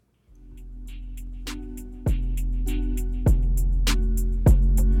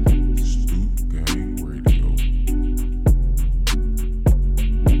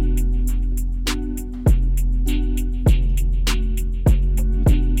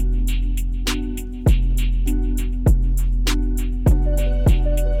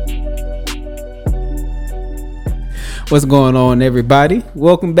What's going on, everybody?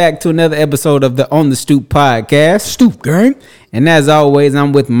 Welcome back to another episode of the On the Stoop podcast. Stoop gang. And as always,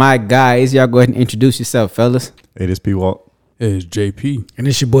 I'm with my guys. Y'all go ahead and introduce yourself, fellas. Hey, this P-Walk. Hey, it's JP. And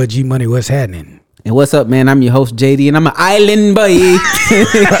it's your boy G Money. What's happening? And what's up, man? I'm your host, JD, and I'm an island boy.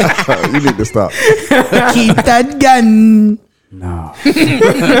 You need to stop. Keep that gun. No.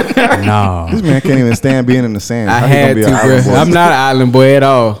 No. This man can't even stand being in the sand. I How he had gonna be to, an island bro. boy? I'm not an island boy at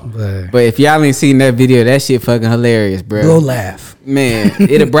all. But But if y'all ain't seen that video, that shit fucking hilarious, bro. go laugh. Man,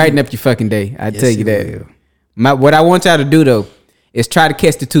 it'll brighten up your fucking day. I tell you it that. What I want y'all to do, though, is try to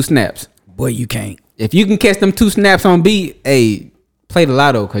catch the 2 snaps. Boy, you can't. If you can catch them 2 snaps on beat, hey, play the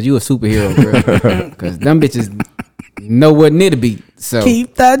lotto, because you a superhero, bro. Because them bitches nowhere near the beat. So,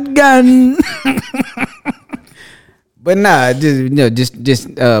 Keep that gun. but nah, just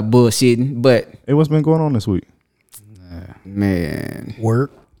bullshitting. But Hey, what's been going on this week? man,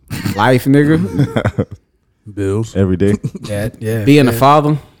 Work. life, nigga, Bills. Every day. Yeah. being a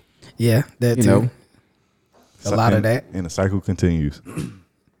father, Yeah, that you too. know, A lot of that. And the cycle continues.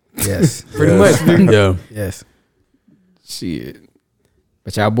 Yes. pretty much. Nigga. Yeah. Yes. Shit.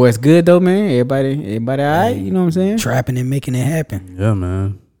 But y'all boys good though, man. Everybody, all right. You know what I'm saying? Trapping and making it happen. Yeah,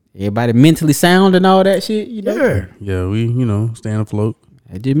 man. Everybody mentally sound and all that shit. You know, Yeah. Yeah, we, staying afloat.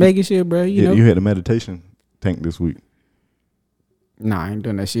 just making sure, bro. You know, You hit the meditation tank this week. nah, I ain't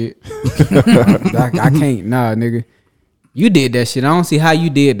doing that shit. I can't. Nah, nigga. You did that shit. I don't see how you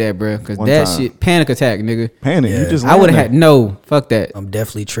did that, bro. Because One that time. shit, panic attack, nigga. Panic. Yeah. You just I would have landed. had no. Fuck that. I'm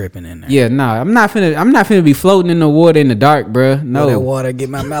definitely tripping in there. Yeah, nah. I'm not finna be floating in the water in the dark, bro. Know that No, water get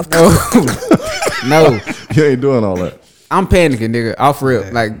my mouth no. You ain't doing all that. I'm panicking, nigga. Off real.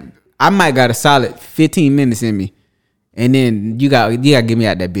 Like I might got a solid 15 minutes in me, and then you gotta get me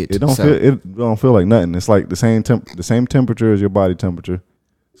out that bitch. It don't feel like nothing. It's like the same temperature as your body temperature.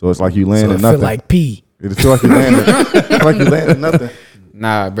 So it's like you So landed it nothing. feel like pee. It just feel like you landed nothing.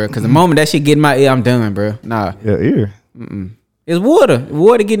 Nah, bro. Because the moment that shit get in my ear, I'm done, bro. Nah, Yeah, ear. it's water.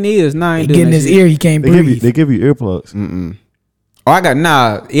 Water getting the ears. Nah, I ain't Get doing in that his shit. ear, he can't breathe. They give you earplugs. Oh, I got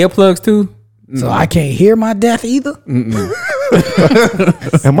earplugs too. So I can't hear my death either. Am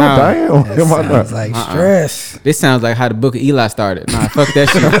I dying? Or am I not? Sounds like stress. This sounds like how the Book of Eli started. Nah, fuck that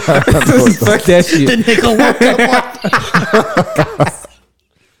shit. Fuck that shit. Nigga woke up.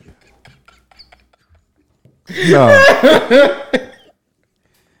 No.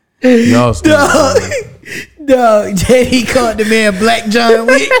 Y'all still. Dog, JD caught the man Black John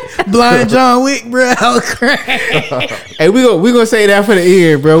Wick, Blind John Wick, bro. I was crying. Hey, we gonna say that for the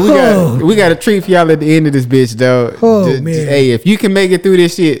ear, bro. We got a treat for y'all at the end of this bitch, dog. Oh, man. Hey, if you can make it through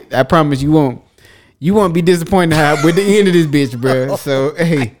this shit, I promise you won't be disappointed with the end of this bitch, bro. So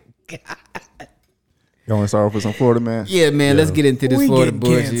hey, You want to start off with some Florida, man? yeah, man, let's get into this We Florida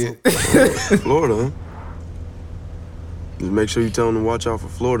getting bullshit. Florida, huh? Just make sure you tell them to watch out for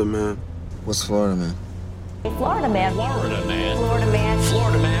Florida, man. What's Florida, man? Florida man. Florida man. Florida man.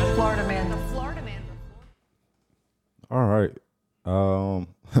 Florida man. Florida man. The Florida man. All right. So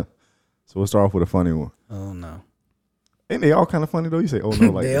we'll start off with a funny one. Oh no, Ain't they all kind of funny though? You say, oh no,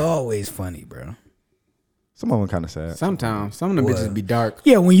 like they always funny, bro. some of them kind of sad. Sometimes some of them bitches be dark.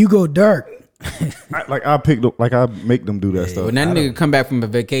 Yeah, when you go dark, I make them do that stuff. When that nigga come back from a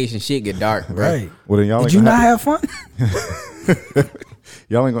vacation, shit get dark, bro. right? Well, then y'all Did ain't you gonna not have, have fun?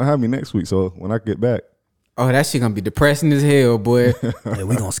 y'all ain't gonna have me next week. So when I get back, Oh, that shit gonna be depressing as hell, boy. Yeah,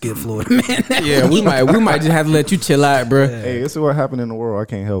 we gonna skip Florida, man. Yeah, we might just have to let you chill out, bro. hey, this is what happened in the world. I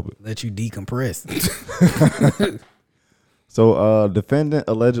can't help it. Let you decompress. So, defendant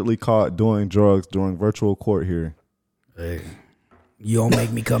allegedly caught doing drugs during virtual court hearing. Hey, you don't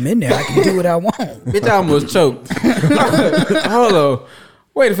make me come in there. I can do what I want. Bitch, I almost choked. Hold on.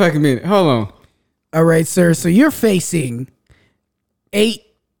 Wait a fucking minute. Hold on. All right, sir. So you're facing 8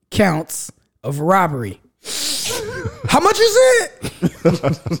 counts of robbery. How much is it?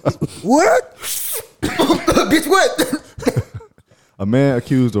 What? Bitch, what? A man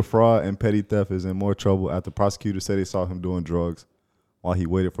accused of fraud and petty theft is in more trouble after prosecutors said they saw him doing drugs while he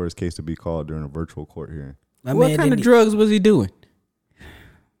waited for his case to be called during a virtual court hearing. My What man kind of didn't- drugs was he doing?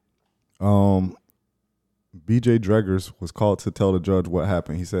 BJ Dreggers was called to tell the judge what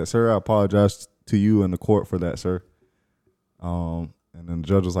happened. He said, "Sir, I apologize to you and the court for that, sir." And then the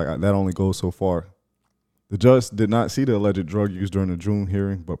judge was like, "That only goes so far." The judge did not see the alleged drug use during the June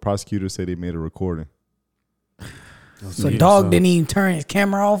hearing, but prosecutors say they made a recording. So dog didn't even turn his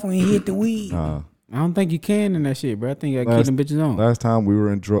camera off when he hit the weed. I don't think you can in that shit, bro. I think you gotta keep them bitches on. Last time we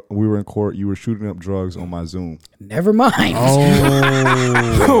were in court, you were shooting up drugs on my Zoom. Never mind.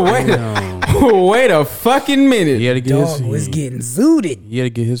 Wait, Wait a fucking minute. He had to get Dog was getting zooted. He had to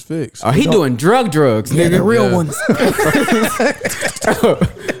get his fix. Oh, he doing drugs, Yeah, nigga. the real Yeah. ones.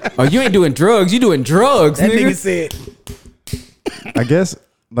 Oh, you ain't doing drugs. You doing drugs, That nigga. nigga said, I guess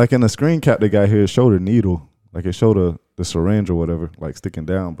like in the screen cap they got here, it showed a needle, like it showed the syringe or whatever, like sticking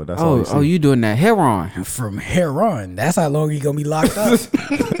down. But that's all. You see. Oh, you doing that heroin, from here on. That's how long he gonna be locked up.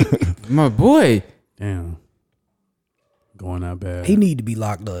 my boy. Damn. Going out bad. He need to be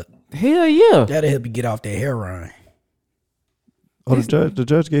locked up. Hell yeah. That'll help you get off that heroin. Oh, the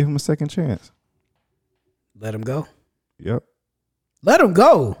judge gave him a second chance. Let him go. Yep. Let him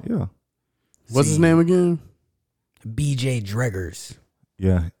go. Yeah. What's his name again? BJ Dreggers.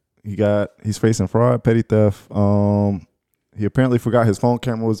 Yeah. He's facing fraud, petty theft. He apparently forgot his phone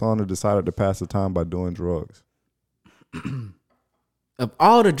camera was on and decided to pass the time by doing drugs. Of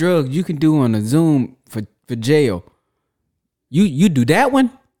all the drugs you can do on a Zoom for jail, you do that one?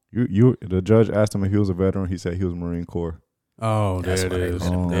 The judge asked him if he was a veteran. He said he was Marine Corps. Oh, That's there why they it is.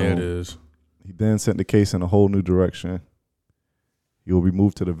 let him There it is. He then sent the case in a whole new direction. He will be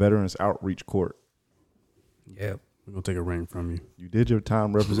moved to the Veterans Outreach Court. Yep. We're going to take a ring from you. You did your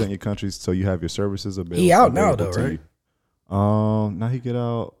time representing your country, so you have your services available. He out now, though, to right? you. Now he get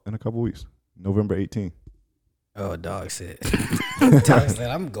out in a couple weeks, November 18th. Oh, dog said. Dog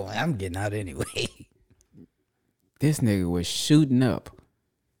said, I'm getting out anyway. This nigga was shooting up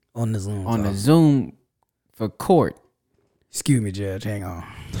On the Zoom. on the call. Zoom for court. Excuse me, Judge. Hang on.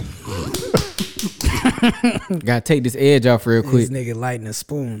 Gotta take this edge off real This quick. nigga lighting a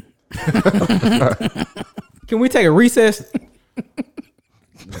spoon. Can we take a recess?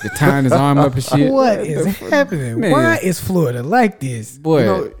 The tying his arm up and shit. What is happening? Man. Why is Florida like this? Boy,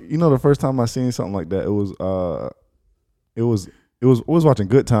 You know, the first time I seen something like that, it was watching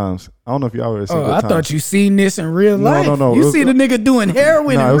Good Times. I don't know if y'all ever seen Oh, Good I Times. thought you seen this in real No, life. no. It You was- see the nigga doing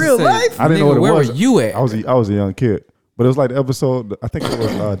heroin No, it in was- real say- life? I didn't know Nigga, what it where was. were you at? I was a young kid, but it was like the episode. I think it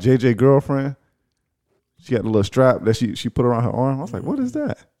was JJ Girlfriend. She had a little strap that she put around her arm. I was like, what is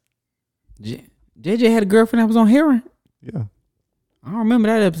that? JJ had a girlfriend that was on heroin. Yeah. I don't remember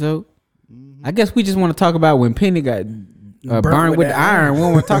that episode. I guess we just want to talk about when Penny got burned with the iron. We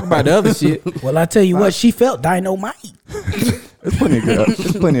don't want to talk about the other shit. Well, I tell you what, she felt dynamite. It's plenty of good.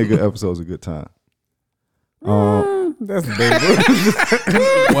 It's plenty of good episodes of Good Time. That's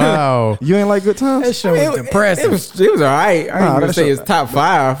big. Wow. You ain't like Good Times? That show was depressing. It was all right. I ain't gonna that say show- it's top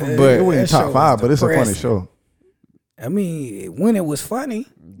 5, It but wasn't that show top was 5, but it's a funny depressing. show. I mean, when it was funny,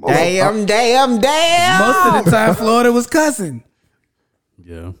 damn. most of the time Florida was cussing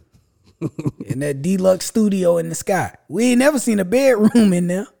Yeah. in that deluxe studio in the sky. We ain't never seen a bedroom in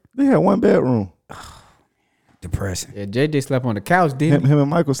there. They had one bedroom. Depressing. Yeah, JJ slept on the couch, didn't Him and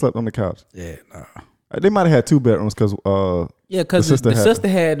Michael slept on the couch. Yeah, nah. They might have had 2 bedrooms because Yeah, because The the sister sister,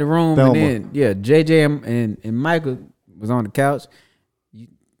 had- had the room, Thelma. and then JJ and Michael was on the couch.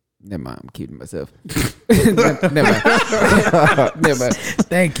 Never mind, I'm keeping myself. Never mind. Never mind.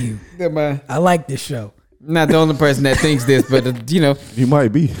 Thank you. Never mind. I like this show. Not the only person that thinks this, but you know, he might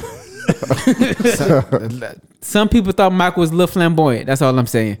be. some people thought Michael was a little flamboyant. That's all I'm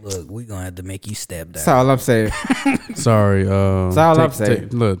saying. Look, we gonna have to make you step That's down. all I'm saying. Sorry. That's all I'm saying.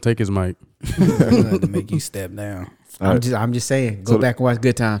 Take his mic. We gonna have to make you step down. I'm just saying. Go So- back and watch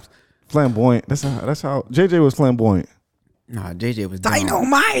Good Times. Flamboyant. That's how JJ was flamboyant. Nah, JJ was dumb.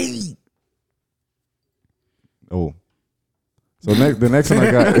 Dynamite. Oh. So the next one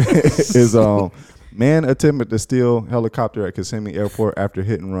I got is man attempted to steal helicopter at Kissimmee Airport after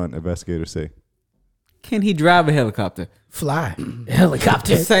hit and run, investigators say. Can he drive a helicopter? Fly.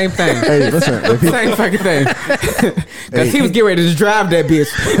 Helicopter. Same thing. Hey, listen, if he, Same fucking thing. Because he was getting ready to just drive that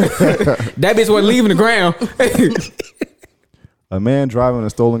bitch. That bitch wasn't leaving the ground. a man driving a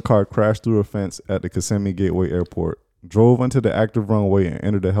stolen car crashed through a fence at the Kissimmee Gateway Airport, drove onto the active runway and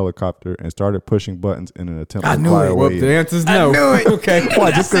entered the helicopter and started pushing buttons in an attempt I to knew fly it. away. Well, the answer's no. I knew it. Okay.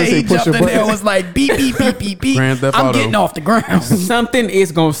 Why, just because He they push jumped a in there and button? was like, beep, beep, beep, beep, beep. Grand Theft I'm Auto. getting off the ground. Something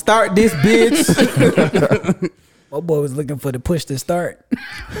is going to start this bitch. My boy was looking for the push to start.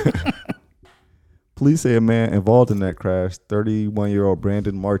 Police say a man involved in that crash, 31-year-old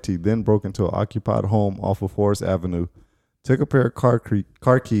Brandon Marty, then broke into an occupied home off of Forest Avenue, took a pair of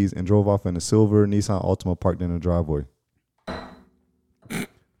car keys, and drove off in a silver Nissan Altima parked in the driveway.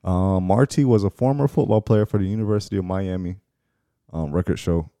 Marty was a former football player for the University of Miami, record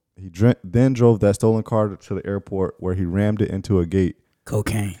show. He then drove that stolen car to the airport where he rammed it into a gate,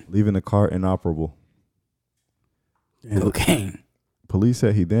 Cocaine. leaving the car inoperable. Cocaine. Police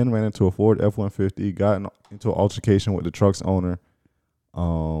said he then ran into a Ford F-150, got into an altercation with the truck's owner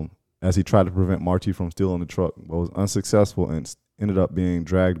as he tried to prevent Marty from stealing the truck, but was unsuccessful and ended up being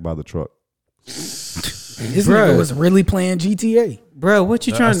dragged by the truck. This Bruh. nigga was really playing GTA. Bro, what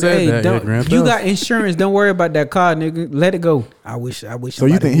you I trying to said hey, that, yeah, don't, Grand you Theft. got insurance. Don't worry about that car, nigga. Let it go. I wish. So you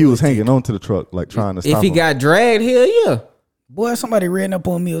somebody think he would was take hanging on to the truck, like trying to stop If he him? got dragged, hell yeah. Boy, somebody ran up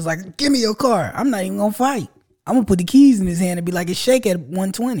on me. It was like, give me your car. I'm not even gonna fight. I'm gonna put the keys in his hand and be like, it's shake at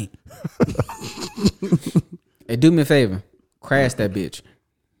 120. Hey, do me a favor. Crash that bitch.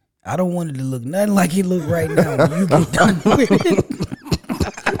 I don't want it to look nothing like he look right now when you get done with it.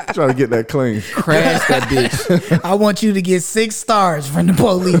 Trying to get that clean. Crash that bitch. I want you to get 6 stars from the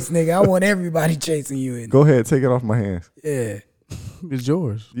police, nigga. I want everybody chasing you in. Go ahead, take it off my hands. Yeah. It's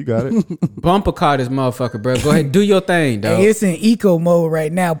yours. You got it. Bumper car this motherfucker, bro. Go ahead, do your thing, dog. Hey, it's in eco mode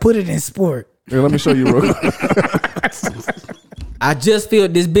right now. Put it in sport. Here, let me show you real quick. I just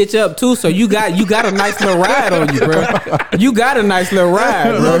filled this bitch up too, so you got a nice little ride on you, bro. You got a nice little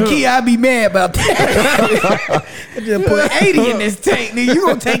ride, bro. Low key, I be mad about that. I just put 80 in this tank, nigga. You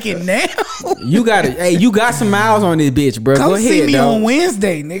gonna take it now? You got it. Hey, you got some miles on this bitch, bro. Come Go see ahead, me dog. on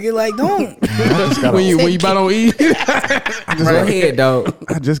Wednesday, nigga. Like, don't. when you buy on E. Go ahead, dog.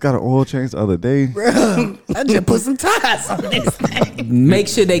 I just got an oil change the other day. Bruh, I just put some tires on this thing. Make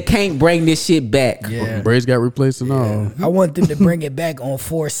sure they can't bring this shit back. Yeah. Brakes got replaced and all. I want them to bring it back on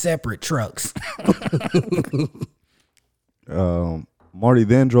 4 separate trucks. Marty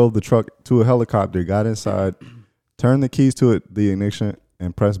then drove the truck to a helicopter, got inside, turned the keys to it, the ignition,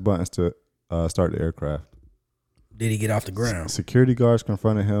 and pressed buttons to start the aircraft. Did he get off the ground? Security guards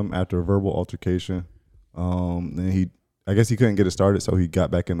confronted him after a verbal altercation. Then I guess he couldn't get it started, so he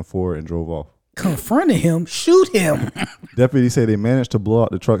got back in the Ford and drove off. Confronted him? Shoot him. Deputies say they managed to blow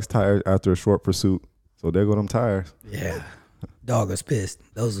out the truck's tires after a short pursuit. So there go them tires. Yeah. Dog was pissed.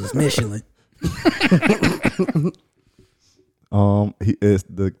 Those was Michelin.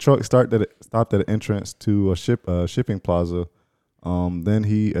 The truck stopped at an entrance to a shipping plaza. Then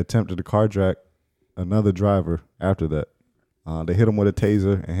he attempted to carjack another driver after that. They hit him with a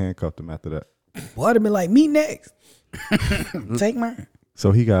taser and handcuffed him after that. Boy, I'd have been like, me next. Take mine.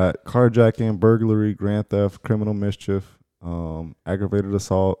 So he got carjacking, burglary, grand theft, criminal mischief, aggravated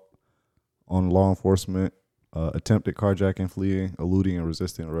assault on law enforcement, attempted carjacking, fleeing, eluding, and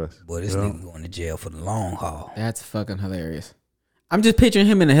resisting arrest. Boy, this nigga going to jail for the long haul. That's fucking hilarious. I'm just picturing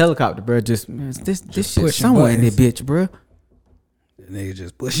him in a helicopter, bro. Just man, this shit pushing somewhere in buttons. this bitch, bro. The nigga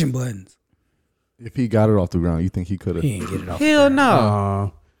just pushing buttons. If he got it off the ground, you think he could have? He ain't get it off. Hell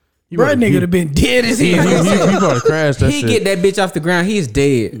no. Bro, nigga would have been dead as hell. He probably crashed that He shit. get that bitch off the ground, he's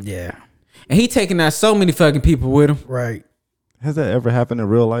dead. Yeah, And he taking out so many fucking people with him. right. Has that ever happened in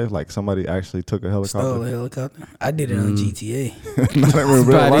real life? Like somebody actually took a helicopter? Stole a helicopter. I did it on GTA. Not in real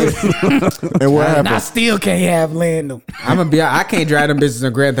about life. And what And I happened? still can't have land them. I'm gonna be. I can't drive them bitches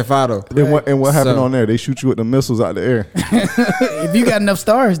in Grand Theft Auto. And what happened So- on there? They shoot you with the missiles out the air. If you got enough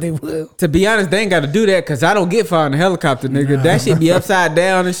stars, they will. To be honest, they ain't got to do that because I don't get far in the helicopter, nigga. That shit be upside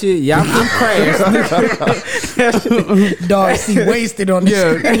down and shit. Yeah, I'm crashed. Dog see wasted on the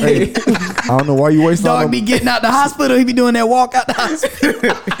street. I don't know why you wasting all Dog them. be getting out the hospital. He be doing that walk out the hospital.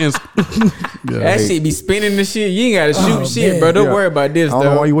 That shit be spinning the shit. You ain't got to shoot Oh, shit, man. bro. Don't Yeah. worry about this, I don't know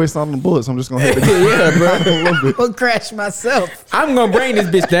why though. you wasting all them bullets. I'm just gonna hit the Yeah, bro. a little bit. I'll crash myself. I'm gonna bring this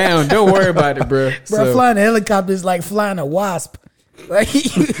bitch down. Don't worry about it, bro. Bro, flying a helicopter is like flying a wasp. Like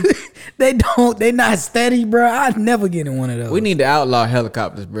they not steady, bro. I'd never get in one of those. We need to outlaw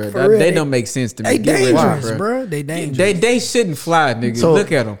helicopters, bro. For real. They don't make sense to me. They Get rid of them, dangerous, bro. They dangerous. They shouldn't fly, nigga. So-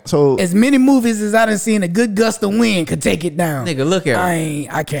 Look at them, So as many movies as I done seen, a good gust of wind could take it down. nigga. Look at them.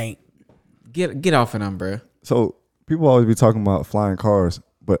 I can't. Get off of them, bro. So people always be talking about flying cars,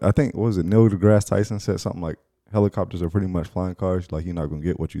 but I think what was it? Neil deGrasse Tyson said something like helicopters are pretty much flying cars. Like you're not gonna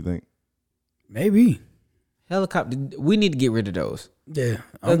get what you think. Maybe. Helicopter. We need to get rid of those. Yeah.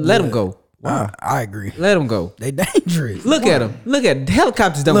 Let them go. I agree. Let them go. They dangerous. Look at them. Look at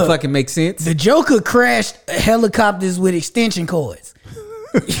helicopters. Don't Look. fucking make sense. The Joker crashed helicopters with extension cords.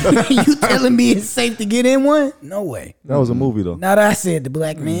 You telling me it's safe to get in one? No way. That was a movie though. Not I said the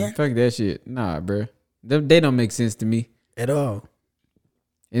black man Fuck that shit. Nah, bro. They don't make sense to me. at all.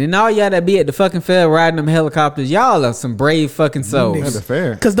 And then all y'all that be at the fucking fair riding them helicopters, y'all are some brave fucking souls. At the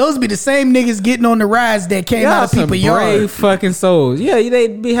fair. Cause those be the same niggas getting on the rides that came Y'all out of some people's brave yard. fucking souls. Yeah, they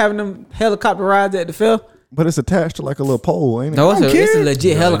be having them helicopter rides at the fair. But it's attached to like a little pole, ain't it? No, it's don't a care.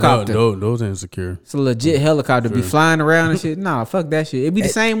 legit helicopter. Those ain't secure. It's a legit helicopter. Be flying around and shit. Nah, fuck that shit. It be the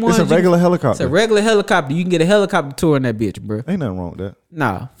same one. It's a regular helicopter. It's a regular helicopter. You can get a helicopter tour in that bitch, bro. Ain't nothing wrong with that.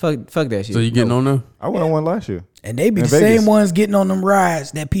 Nah, fuck that shit. So you getting on there? I went on one last year. And they be In the Vegas. same ones getting on them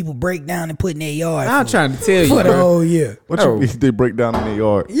rides that people break down and put in their yard. I'm for- trying to tell you, for the bro. whole year. What No. you mean they break down in their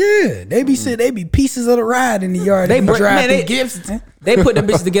yard? Yeah, they be pieces of the ride in the yard. They They break- drive man, through they- Gibson. They put them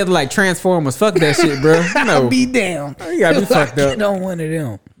bitches together like Transformers. Fuck that shit, bro. I'll No, be down. You gotta be fucked up. Get on one of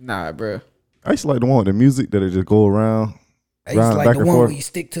them. nah, bro. I used to like the one with the music that it just go around. I used to Round like back the and one forth. where you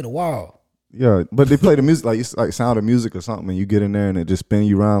stick to the wall. Yeah, but they play the music like it's like Sound of Music or something, and you get in there and it just spin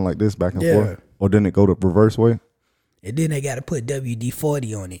you around like this back and Yeah. forth, or then it go the reverse way. And then they got to put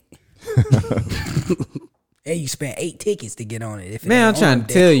WD-40 on it. And you spent 8 tickets to get on it. If it Man, I'm ain't trying arm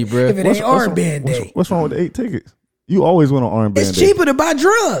to day. tell you, bro. If it ain't armband day, What's wrong with the 8 tickets? You always went on armband it's day. cheaper to buy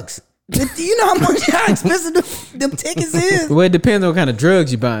drugs. You know how expensive them tickets is? Well, it depends on what kind of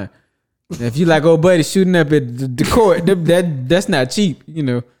drugs you buying. If you like old buddy shooting up at the court, that's not cheap, you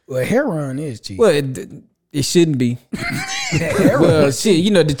know. Well, heroin is cheap. Well, it shouldn't be. Heroin Well, is shit,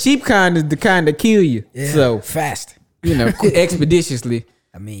 you know, the cheap kind is the kind that kill you. yeah, So, fast. you know, expeditiously.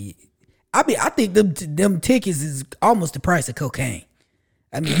 I mean, I think them tickets is almost the price of cocaine.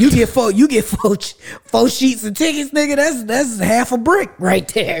 I mean, you get four sheets of tickets, nigga. That's half a brick right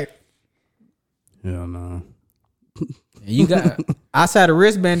there. Hell no. And you got outside of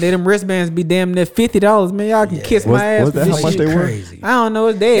wristband, them wristbands be damn near $50, man. Y'all can kiss Was- my ass was for that this how much shit. they were? Crazy. I don't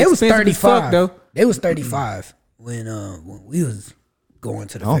know. They It was expensive as fuck 35 though. They was 35 when we was going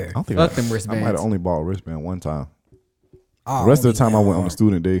to the I fair. don't think Fuck them I might wristbands. have only bought a wristband one time. Oh, The rest of only the time I that went on one. the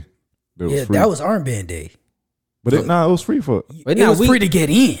student day. It was Yeah, free. that was armband day. But it was free for. But It now was free to get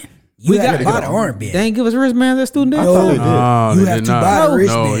in. You we had to got- buy the armband. They ain't give us wristbands at student day. I thought they did. No, You they have did to not. buy the No,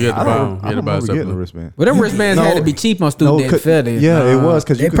 wristband. you had to I buy don't, them. You I had to don't buy remember getting a something. wristband. Well, them wristbands had to be cheap on student day. Fair then. Yeah, it was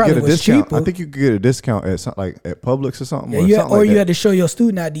because They you could probably get a was discount. cheaper. I think you could get a discount at at Publix or something. Yeah, or you something or like you that. had to show your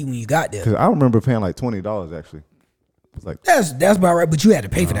student ID when you got there. Because I remember paying like $20 actually. It's like That's about right, but you had to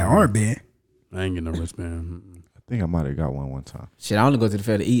pay for that armband. I ain't getting no wristband. I think I might have got one time. Shit, I only go to the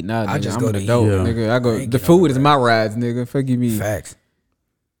fair to eat now. I Nigga. just I'm go an to adult, eat. Yeah. nigga. I I go. ain't The get no food is my rides, nigga. Fuck you, me. Facts.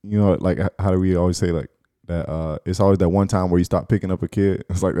 You know, like how do we always say like that? It's always that one time where you stop picking up a kid.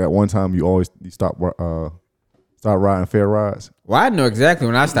 It's like that one time you stop riding fair rides. Well, I know exactly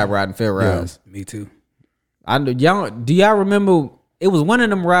when I stopped riding fair rides. Me too. I know y'all. Do y'all remember? It was one of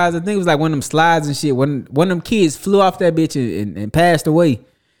them rides. I think it was like one of them slides and shit. When one of them kids flew off that bitch and passed away.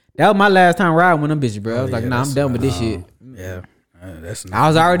 That was my last time riding with them bitches, bro. I was like, nah, I'm done with this shit. Yeah, that's. I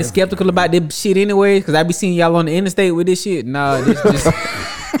was already skeptical about this shit anyway, because I be seeing y'all on the interstate with this shit. Nah,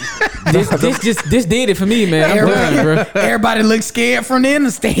 this did it for me, man. I'm done, bro. Everybody looks scared from the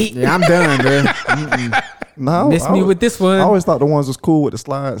interstate. Yeah, I'm done, bro. No, Miss me with this one. I always thought the ones was cool with the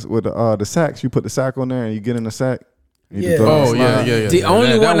slides with the sacks. You put the sack on there and you get in the sack. You just Yeah. throw it on Oh the yeah, slide. yeah, yeah. The only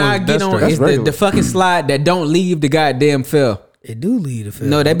That one I was- get that's on straight. is regular. the fucking slide that don't leave the goddamn fell. It do lead to fail.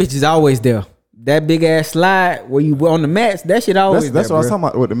 No, that bitch is always there. That big ass slide where you on the mats, that shit always That's there, what I was bro. talking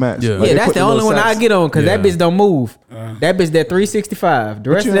about with the match. Yeah. Like, Yeah, they that's put the little only one I sacks. get on because that Yeah. bitch don't move. That bitch that 365. The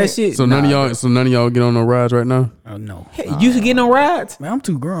rest you of that ain't- shit. So none nah, of y'all get on no rides right now? Oh no, Hey, you can get no rides? man, I'm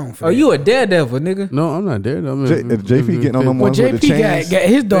too grown for Oh, that. you a daredevil, nigga. No, I'm not there. I'm JP getting on them Well, ones with the JP chains. got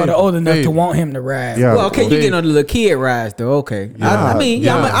his daughter old enough Hey. to want him to ride. Yeah. Well, okay, you They- get on the little kid rides though. Okay, I mean,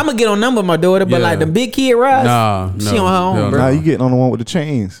 yeah, yeah. I'm gonna get on number my daughter, but Yeah. like the big kid rides, Nah, she no, on her own, hell bro. Now you getting on the one with the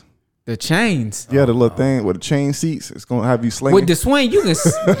chains. The chains Yeah, the little thing with the chain seats. It's gonna have you slinging. with the swing, you can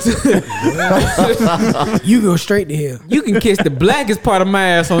You go straight to hell. you can kiss the blackest part of my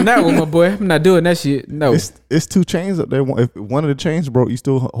ass on that one, my boy. I'm not doing that shit. No. it's two chains up there. If one of the chains broke, you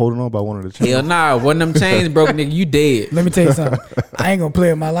still holding on by one of the chains. Hell nah, one of them chains broke, nigga. You dead. Let me tell you something. I ain't gonna play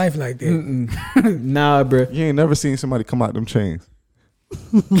with my life like that. Nah, bro. You ain't never seen somebody come out them chains.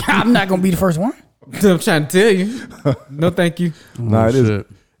 I'm not gonna be the first one. I'm trying to tell you. No, thank you. Nah, it is. shit.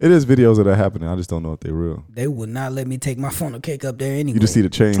 It is videos of that happening. I just don't know if they're real. They would not let me take my funnel cake up there anyway. You just see the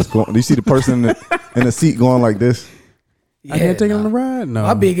chains going. You see the person in the seat going like this. Yeah, I can't take it on nah. the ride. No,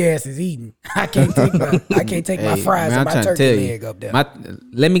 My big ass is eating. I can't take my my Hey, fries man, and my I'm trying to turkey tell you. leg up there.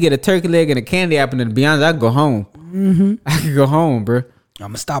 Let me get a turkey leg and a candy apple and to be honest, I can go home. I can go home, bro. I'm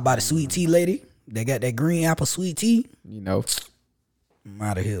gonna stop by the sweet tea lady. They got that green apple sweet tea. You know, I'm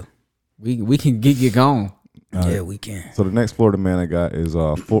out of here. we can get gone. Yeah, we can. So the next Florida man I got is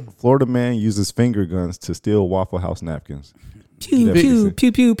Florida man uses finger guns to steal Waffle House napkins. Pew Yeah, pew fix it.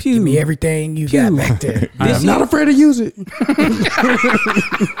 pew pew pew. Give me everything you got Pew. back there. I'm not afraid to use it.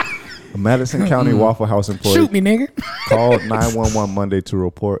 A Madison County Waffle House employee Shoot me, nigga. called 911 Monday to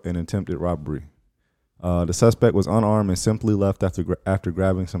report an attempted robbery. The suspect was unarmed and simply left after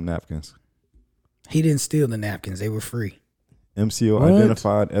grabbing some napkins. He didn't steal the napkins. They were free. MCO What?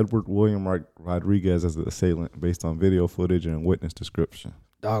 identified Edward William Rodriguez as the assailant based on video footage and witness description.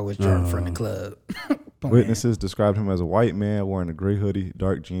 Dog was drunk from the club. Witnesses described him as a white man wearing a gray hoodie,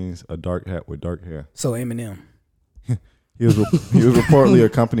 dark jeans, a dark hat with dark hair. So Eminem. He was reportedly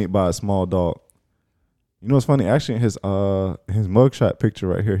accompanied by a small dog. You know what's funny? Actually, in his mugshot picture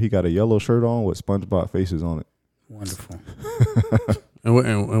right here, he got a yellow shirt on with SpongeBob faces on it. Wonderful.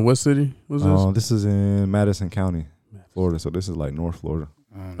 And what city was this? This is in Madison County, Florida. So this is like North Florida.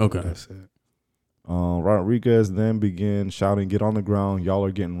 Okay. That's it. Rodriguez then began shouting, "Get on the ground! Y'all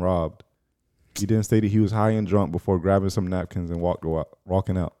are getting robbed." He then stated he was high and drunk before grabbing some napkins and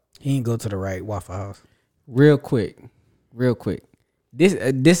walking out. He didn't go to the right Waffle House. Real quick.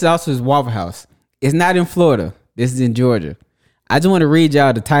 This also is Waffle House. It's not in Florida. This is in Georgia. I just want to read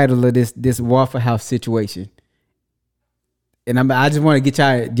y'all the title of this Waffle House situation, and I just want to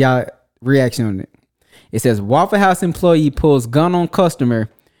get y'all reaction on it. It says Waffle House employee pulls gun on customer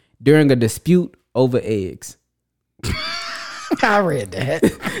during a dispute over eggs. I read that.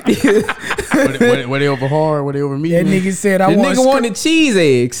 Were they over hard? Were they over meat? That nigga said, The nigga wanted cheese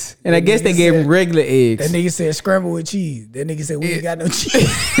eggs, and I guess they gave him regular eggs. That nigga said scramble with cheese. That nigga said we ain't got no cheese.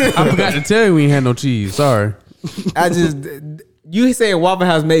 I forgot to tell you we ain't had no cheese. Sorry. You saying Waffle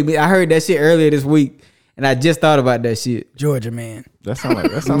House made me. I heard that shit earlier this week, and I just thought about that shit. Georgia man. That sound like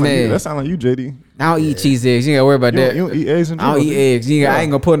you, JD. I don't eat cheese eggs. You ain't gotta worry about that. You don't eat eggs in I don't eat eggs. I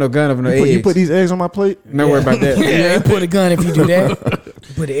ain't gonna put no gun over no eggs. You put these eggs on my plate? Don't worry about that. Yeah, you put a gun if you do that.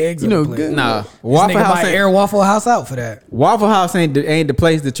 You put the eggs on the plate. Nah, Waffle House might air Waffle House out for that. Waffle House ain't the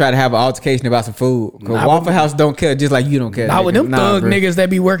place to try to have an altercation about some food. Cause Waffle House don't care, just like you don't care. Not with them thug niggas that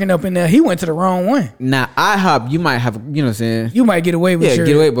be working up in there. He went to the wrong one. Nah, IHOP, you might have, you know what I'm saying? You might get away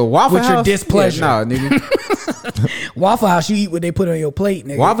with but Waffle House, your displeasure. Yeah, nah, nigga. Waffle House, you eat what they put on your plate,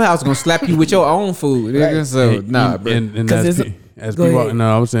 nigga. Waffle House gonna slap you with your own food, nigga. Right. So nah, bro. And as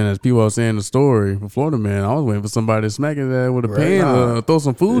people are saying the story for Florida man, I was waiting for somebody to smack his ass with a pan or throw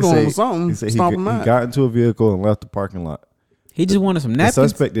some food on him or something. He said Stomp he him out. got into a vehicle and left the parking lot. He just wanted some The napkins.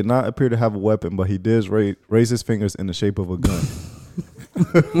 suspect did not appear to have a weapon, but he did raise his fingers in the shape of a gun.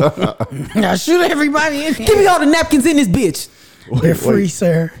 Now shoot everybody in here. Give me all the napkins in this bitch. They're free,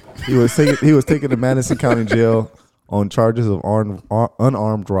 sir. He was taken to Madison County Jail on charges of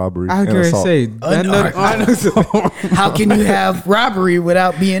unarmed robbery I was and gonna assault. say How can you have robbery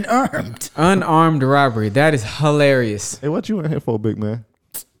without being armed? unarmed robbery. That is hilarious. Hey, what you in here for, big man?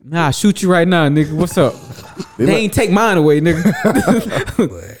 Nah, I shoot you right now, nigga. What's up? They ain't take mine away,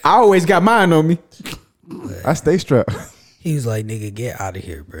 nigga. I always got mine on me. I stay strapped. He was like, nigga, get out of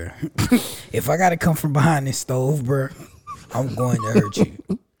here, bro. If I gotta come from behind this stove, bro, I'm going to hurt you.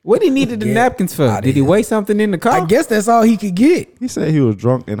 What he needed the Get napkins for? outta Did he here. weigh something in the car? I guess that's all he could get. He said he was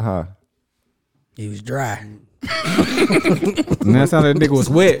drunk and high. He was dry. And that sounded like nigga was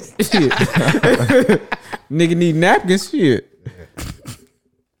wet. Shit. Nigga need napkins. Shit.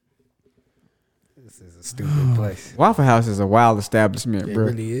 This is a stupid place. Waffle House is a wild establishment, It bro.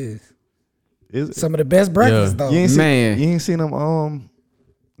 really is. Is it? Some of the best breakfast, though. You ain't Man. you ain't seen them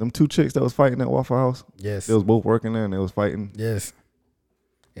two chicks that was fighting at Waffle House? Yes. They was both working there and they was fighting. Yes.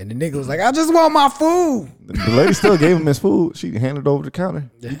 And the nigga was like, I just want my food. The lady still gave him his food. She handed it over the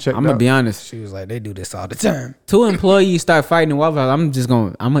counter. He checked I'm gonna out. be honest. She was like, they do this all the time. Two employees start fighting in Waffle House. I'm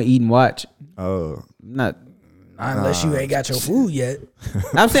gonna eat and watch. Not. Unless you ain't got your food yet.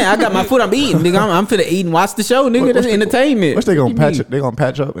 I'm saying I got my food. I'm eating, nigga. I'm finna eat and watch the show, nigga. That's entertainment. What's they gonna What patch you it? They gonna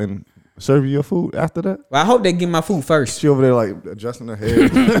patch up and serve you your food after that? Well, I hope they get my food first. She over there like adjusting her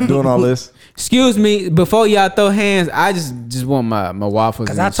head, doing all this. Excuse me, before y'all throw hands, I just want my waffles.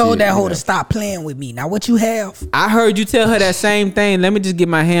 Because and I told shit, that hoe you know. to stop playing with me. Now what you have? I heard you tell her that same thing. Let me just get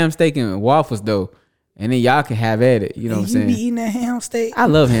my ham steak and waffles though, and then y'all can have at it. You know And what I'm you saying? be eating that ham steak? I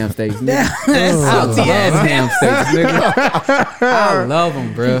love ham steaks. Nigga. That's I salty love ass ham steaks, nigga. I love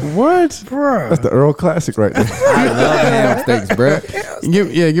them, bro. What? bro. That's the Earl Classic right there. I love ham steaks, bro. Give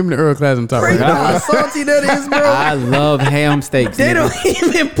me the Earl class on top Bro, right you know now. how salty that is, bro? I love ham steaks. They nigga. don't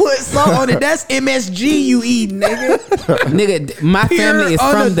even put salt on it. That's MSG you eating, nigga. Nigga, my family is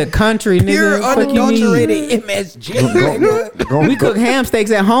from the country, nigga. Pure Fuck you mean? unadulterated MSG, nigga. We cook ham steaks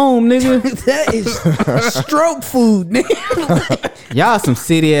at home, nigga. That is stroke food, nigga. Y'all some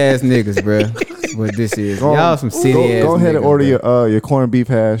city ass niggas, bro. What this is? Y'all some city ass. Go ahead and niggas, order bro. your corned beef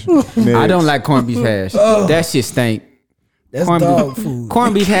hash. I don't like corned beef hash. That shit stank. That's dog food.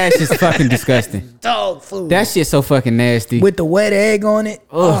 Corned beef hash is fucking disgusting. Dog food. That shit so fucking nasty. With the wet egg on it.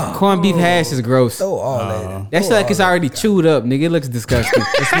 Ugh, corned beef hash is gross. Throw all that. That shit like it's already chewed up, nigga. It looks disgusting.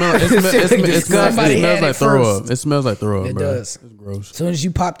 It smells like throw up. It smells like throw up, It bro. does. It's gross. As soon as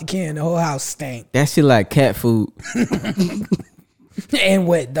you pop the can, the whole house stank. That shit like cat food. And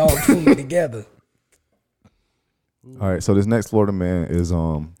wet dog food together. All right, so this next Florida man is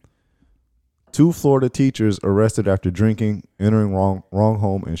 2 Florida teachers arrested after drinking, entering wrong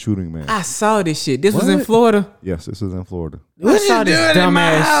home, and shooting man. I saw this shit. This was in What? Florida. Yes, this is in Florida. I saw this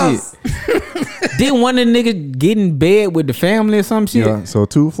dumbass shit. Didn't one of the niggas get in bed with the family or some shit? Yeah. So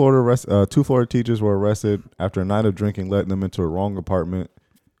 2 Florida teachers were arrested after a night of drinking led them into a wrong apartment,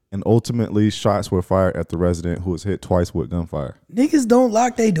 and ultimately shots were fired at the resident who was hit twice with gunfire. Niggas don't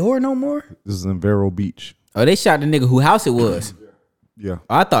lock their door no more. This is in Vero Beach. Oh, they shot the nigga whose house it was. Yeah.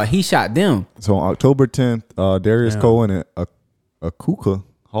 I thought he shot them. So on October 10th, Darius Cohen and Akuka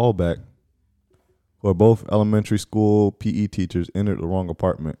Hallback, who are both elementary school PE teachers, entered the wrong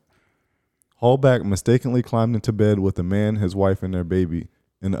apartment. Hallback mistakenly climbed into bed with a man, his wife, and their baby,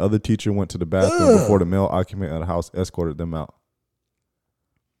 and the other teacher went to the bathroom before the male occupant of the house escorted them out.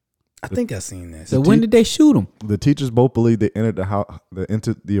 I think I seen this. So when did they shoot him? The teachers both believe they entered the house,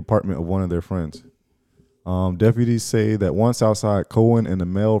 entered the apartment of one of their friends. Deputies say that once outside, Cohen and the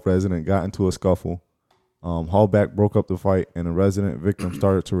male resident got into a scuffle. Hallback broke up the fight, and the resident victim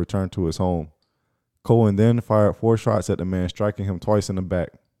started to return to his home. Cohen then fired 4 shots at the man, striking him twice in the back.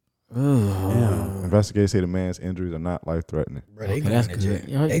 Investigators say the man's injuries are not life threatening. Bro, they That's going to good.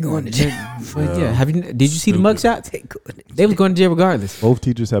 jail. They going to jail. But yeah, did you see the mugshots? They going to They was going to jail regardless. Both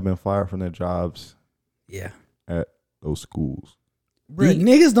teachers have been fired from their jobs Yeah. at those schools. Bro,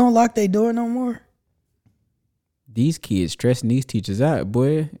 niggas don't lock their door no more. These kids stressing these teachers out,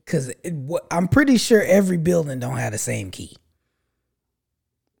 boy. Cause I'm pretty sure every building don't have the same key.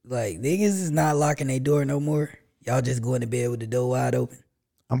 Like niggas is not locking their door no more. Y'all just going to bed with the door wide open.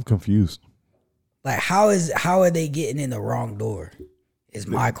 I'm confused. Like how are they getting in the wrong door? Is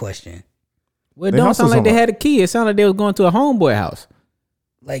my question. Well, it They don't also sound like they sound had a key. It sounded like they was going to a homeboy house.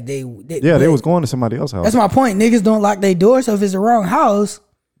 Like they They was going to somebody else's house. That's my point. Niggas don't lock their door, so if it's the wrong house,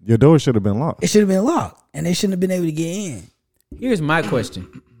 Your door should have been locked. it should have been locked, and they shouldn't have been able to get in. Here's my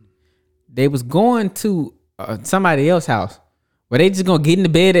question. They was going to somebody else's house. Were they just going to get in the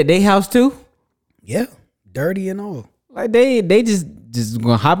bed at their house too? Yeah, dirty and all. Like they just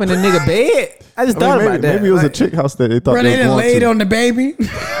going to hop in the nigga bed? I just thought about that. Maybe it was a chick house that they thought Bro, they they was done going laid to. on the baby.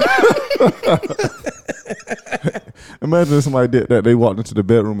 Imagine if somebody did that. They walked into the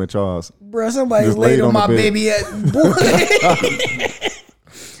bedroom at y'all house. Bro, somebody Just laid laid on on my the bed. baby at boy.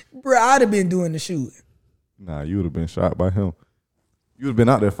 Bro, I'd have been doing the shooting. Nah, you would have been shot by him. You would have been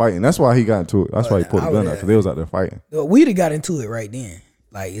out there fighting. That's why he got into it. That's why he pulled the gun out, because they was out there fighting. We'd have got into it right then.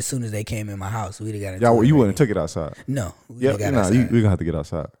 Like as soon as they came in my house, we'd have got into it. You right wouldn't have took it outside. then. No, we Yeah, got nah, outside. we gonna have to get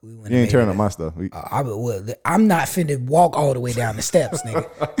outside. wouldn't You ain't have tearing made up it. my stuff. I'm not finna walk all the way down the steps,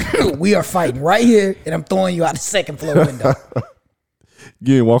 nigga. We are fighting right here, and I'm throwing you out the second floor window.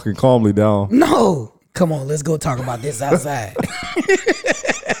 You ain't walking calmly down. No, come on, let's go talk about this outside.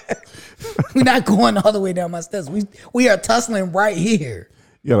 We're not going all the way down my steps. We are tussling right here.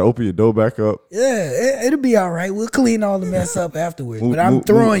 You gotta open your door back up. Yeah, it'll be all right. We'll clean all the mess up afterwards. Move- But I'm move-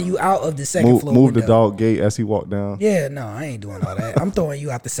 throwing you out of the second floor Move window. the dog gate as he walked down. Yeah, no, I ain't doing all that. I'm throwing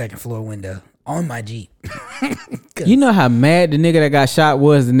you out the second floor window on my Jeep. You know how mad the nigga that got shot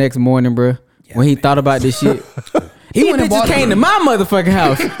was the next morning, bro? When he thought about this shit. He went and bitches bought came to my motherfucking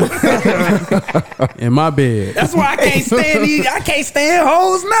house. In my bed. That's why I can't stand these. I can't stand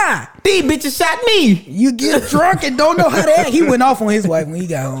hoes now. These bitches shot me. You get drunk and don't know how to act. He went off on his wife when he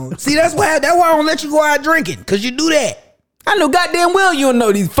got home. See, that's why I don't let you go out drinking, because you do that. I know goddamn well you don't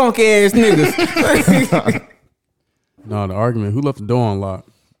know these funky ass niggas. No, the argument. Who left the door unlocked?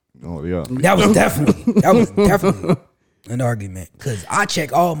 Oh yeah. That was definitely an argument, because I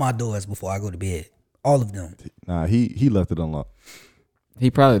check all my doors before I go to bed. All of them. Nah, he left it unlocked. He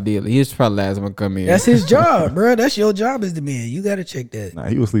probably did. He was probably the last one to come in. That's his job, bro. That's your job as the man. You got to check that. Nah,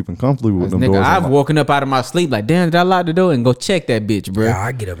 he was sleeping comfortably with them Nigga, doors I've unlocked. woken up out of my sleep like, damn, did I lock the door? And go check that bitch, bro. Yeah,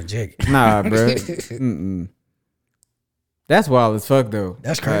 I get up and check it. Nah, bro. Mm-mm. That's wild as fuck, though.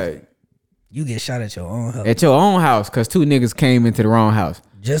 That's crazy. Like, You get shot at your own house. at your own house, because 2 niggas came into the wrong house.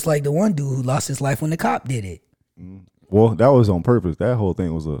 Just like the one dude who lost his life when the cop did it. Well, that was on purpose. That whole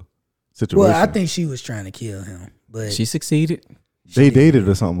thing was a situation. Well, I think she was trying to kill him. But She succeeded. they dated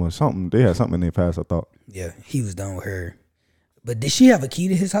or something. They had something in their past, I thought. yeah, he was done with her. But did she have a key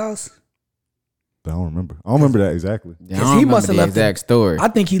to his house? I don't remember. I don't remember that exactly. Yeah, I 'Cause don't he remember must have the left exact story. I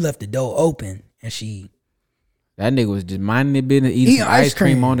think he left the door open and she That nigga was just minding his business, eating some ice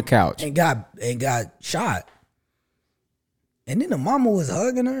cream on the couch. and got shot. And then the mama was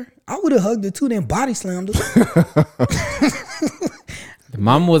hugging her. I would have hugged her too, then body slammed her. The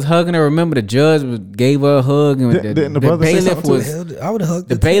mama was hugging her. Remember, the judge gave her a hug, and Didn't the brother say bailiff something was. I would have hugged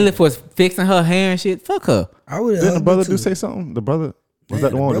The her bailiff was fixing her hair and shit. Fuck her. I would have Didn't hugged the brother her too. say something? The brother was Yeah,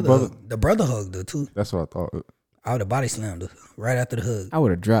 that the one with the brother? The brother hugged her too. That's what I thought. I would have body slammed her right after the hug. I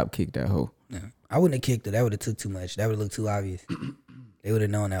would have drop kicked that hoe. Yeah. I wouldn't have kicked her. That would have took too much. That would have looked too obvious. They would have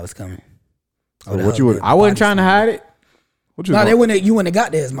known that was coming. What you would? I wasn't trying to hide it. What you? No, gonna- they wouldn't. You wouldn't have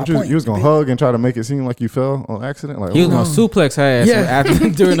got there. Is my what you, point. you was gonna hug and try to make it seem like you fell on accident. Like He was gonna suplex her ass Yeah. after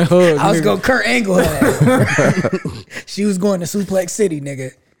during the hug. I was nigga. gonna Kurt Angle her. She was going to Suplex City,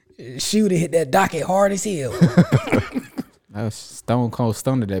 nigga. She would have hit that docket hard as hell. I was stone cold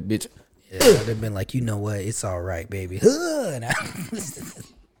stunned to that bitch. Yeah, I'd have been like, you know what? It's all right, baby. And I-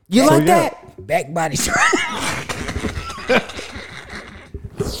 You like that? back body strike.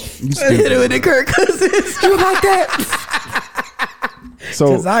 You Hit stupid. it with the Kirk Cousins. You like that? so.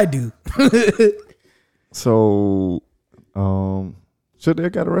 Because I do. So, should they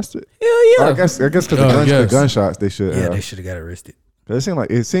have got arrested? Hell yeah. I guess because the yes. gunshots they should. Yeah, have. they should have got arrested. 'Cause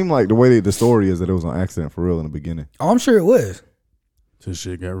it seemed like the way the story is that it was an accident for real in the beginning. Oh, I'm sure it was. This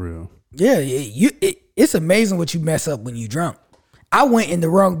shit got real. Yeah, it's amazing what you mess up when you drunk. I went in the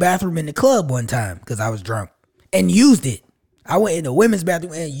wrong bathroom in the club one time because I was drunk and used it. I went in the women's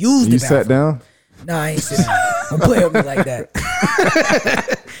bathroom and used You the bathroom. sat down. No, I ain't sit down. Don't play with me like that.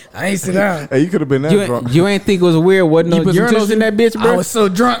 I ain't sit down. Hey, you could have been that drunk. You ain't think it was weird? Wasn't no You put some urinals tissue? in that bitch, I bro? was so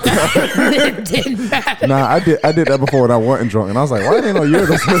drunk. It didn't matter. Nah, I did that before when I wasn't drunk, and I was like, why didn't I know you're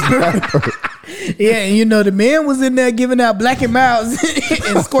the Yeah, and you know, the man was in there giving out Black and Milds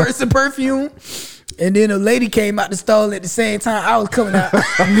and squirts of perfume. And then a lady came out the stall at the same time I was coming out.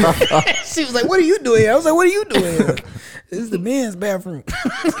 She was like, what are you doing here? I was like, what are you doing here? This is the men's bathroom.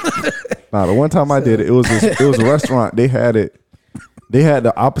 Nah, the one time I did it, it was a restaurant. They had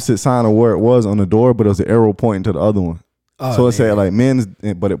the opposite sign of where it was on the door, but it was an arrow pointing to the other one. So it said like men's,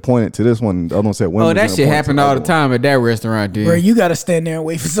 but it pointed to this one. The other one said women's. Oh, that and it shit pointed to happened all the other time at that restaurant, dude. Bro, you got to stand there and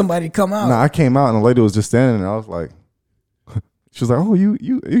wait for somebody to come out. one. Nah, I came out and the lady was just standing there. I was like, she was like, oh,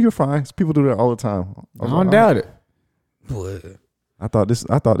 you're fine. People do that all the time. I don't doubt it. Boy. I thought this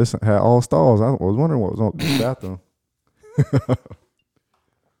had all stalls. I was wondering what was on the bathroom.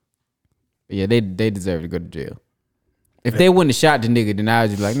 Yeah, they deserve to go to jail. If they wouldn't have shot the nigga, then I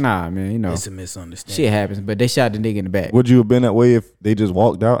was just like, nah, man, you know, It's a misunderstanding. shit happens. But they shot the nigga in the back. Would you have been that way if they just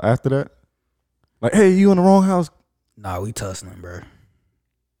walked out after that? Like, hey, you in the wrong house? Nah, we tussling, bro.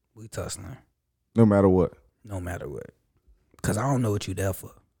 We tussling. No matter what. No matter what. Because I don't know what you there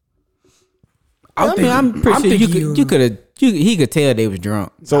for. I'm pretty sure he could tell they was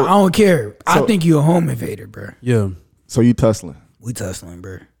drunk. So I don't care. I so- think you a home invader, bro. Yeah. So you tussling. We tussling,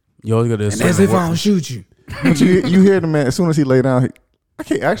 bro. You always got to And as if I don't shoot you. But you hear the man as soon as he lay down. I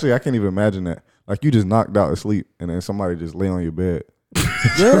can't even imagine that. Like you just knocked out to sleep and then somebody just lay on your bed.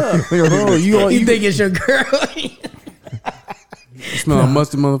 Yeah. Bro, You think it's your girl? smell a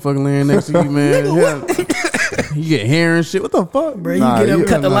musty motherfucker laying next to you, man. Yeah. You get hair and shit. What the fuck? Bro, Nah, you get up, you-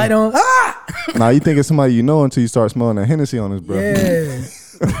 cut the nah. light on. Ah! Nah, you think it's somebody you know until you start smelling that Hennessy on his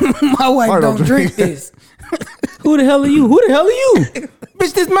breath. Yeah. My wife I don't don't drink this. Who the hell are you? Who the hell are you?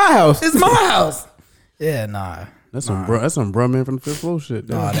 Bitch, this my house. It's my house. Yeah, nah. That's some bro man from the fifth floor shit.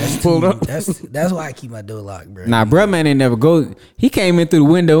 Nah, that's pulled too, up. That's why I keep my door locked, bro. Nah, bruh man ain't never go. He came in through the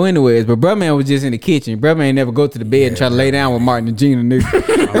window anyways, but bruh man was just in the kitchen. Bruh man ain't never go to the bed and try to lay down with Martin and Gina,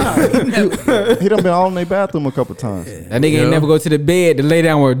 nigga. He done been all in their bathroom a couple times. That nigga ain't never go to the bed to lay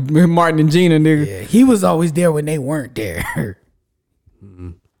down with Martin and Gina, nigga. Yeah, he was always there when they weren't there.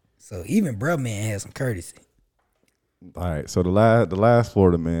 So even bruh man has some courtesy. All right, so the last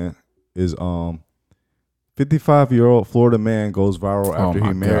Florida man is 55-year-old Florida man goes viral after my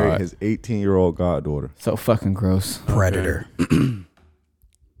he married God. his 18-year-old goddaughter. So fucking gross. Predator.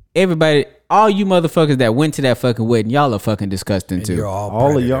 Everybody, all you motherfuckers that went to that fucking wedding, y'all are fucking disgusting And too. you're all All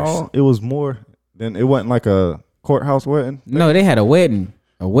of predators. y'all, it was more than it wasn't like a courthouse wedding. No, they had a wedding,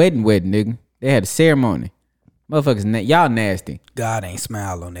 nigga. They had a ceremony. Motherfuckers, y'all nasty. God ain't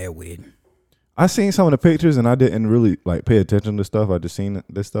smile on that wedding. I seen some of the pictures and I didn't really like pay attention to stuff. I just seen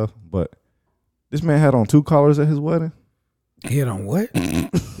this stuff, but this man had on 2 collars at his wedding. Hit on what?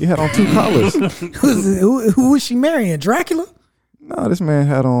 He had on 2 collars. who was she marrying? Dracula? No, this man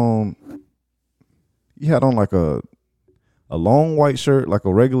had on. He had on like a long white shirt, like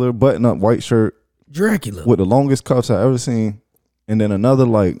a regular button-up white shirt Dracula. with the longest cuffs I ever seen, and then another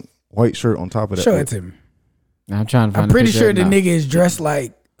like white shirt on top of that. Show it to me. I'm trying to find I'm a pretty picture sure of the it now. nigga is dressed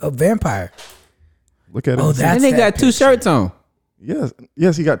like a vampire. Look at it. Oh, and see. that's And they that got two picture. shirts on.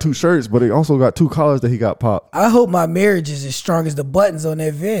 Yes, he got 2 shirts, but he also got 2 collars that he got popped. I hope my marriage is as strong as the buttons on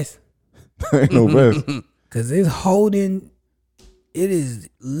that vest. Ain't no best. Cause it is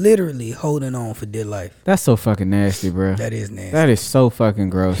literally holding on for dear life. That's so fucking nasty, bro. That is nasty. That is so fucking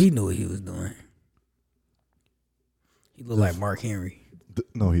gross. He knew what he was doing. He looked like Mark Henry.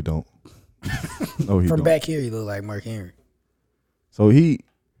 No, he don't. No, he From don't. back here, he looked like Mark Henry. So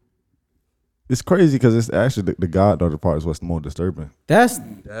it's crazy because it's actually the goddaughter part is what's more disturbing. That's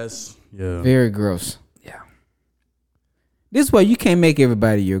Yeah. very gross. Yeah. This way you can't make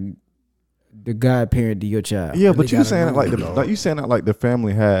everybody the godparent to your child. Yeah, Really but you gotta saying it know, like dog. like you saying that like the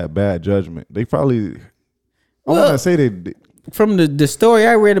family had bad judgment. They probably. I Well- want to say they. From the story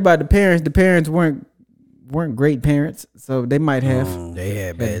I read about the parents weren't great parents, so they might have They had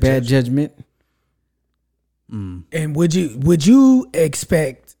had bad, bad judgment. judgment. And would you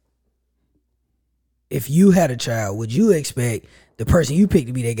expect, if you had a child, would you expect the person you picked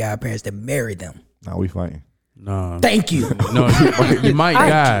to be their godparents to marry them? Nah, we fighting. No. Thank you. No, you might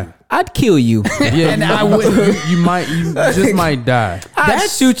die. I'd kill you. Yeah, And you, I would. you just might die. I'd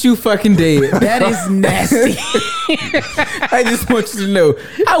shoot you fucking dead. That is nasty. I just want you to know,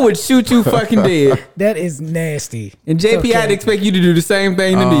 I would shoot you fucking dead. That is nasty. And JP, Okay. I'd expect you to do the same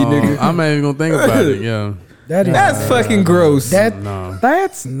thing to me, nigga. I'm not even gonna think about it. Yeah. That is That's fucking gross.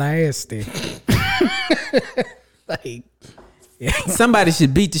 That's nasty. Like, Somebody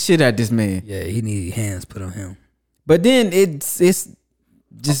should beat the shit out of this man. yeah, he need hands put on him. But then it's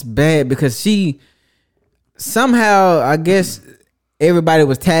just bad because she somehow, I guess everybody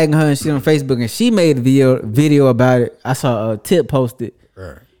was tagging her and shit on Facebook, and she made a video about it. I saw a tip posted,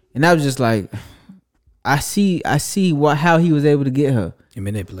 and I was just like, I see how he was able to get her. He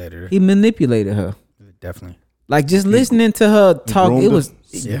manipulated her. He manipulated her. Definitely. Like just listening to her talk, groomed it her? was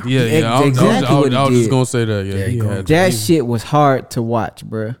Yeah. Yeah. I was what he just did. gonna say that. Yeah. he he gonna- had- That shit was hard to watch,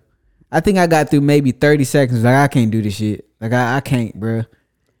 bruh. I think I got through maybe 30 seconds. Like I can't do this shit. Like I can't, bruh.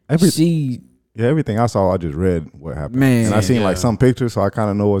 Everything I saw, I just read what happened. Man. And I seen like Yeah. some pictures, so I kind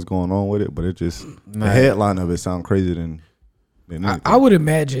of know what's going on with it. But it just the headline of it sound crazier than anything. I would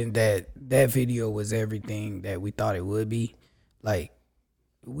imagine that video was everything that we thought it would be. Like,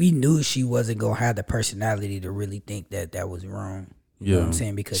 we knew she wasn't gonna have the personality to really think that was wrong. You know what I'm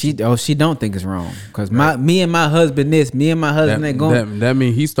saying? Because she don't think it's wrong. Cause me and my husband ain't going. That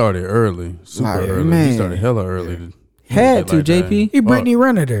mean he started early, super Like, early. man. He started hella early. Had to, Like that. JP. he Brittany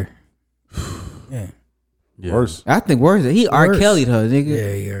running her. Yeah. Yeah. Worse. I think worse. He R. Worse. Kelly'd her, nigga.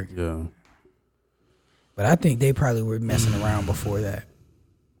 Yeah, yeah. Yeah. But I think they probably were messing around before that.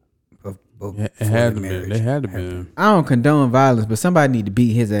 It had to be. They had to be. I don't condone violence, but somebody need to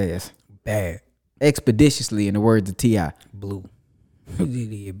beat his ass Bad. expeditiously, in the words of T.I. Blue. Who did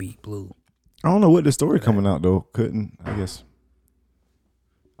he beat Blue? I don't know what the story coming out though. I guess.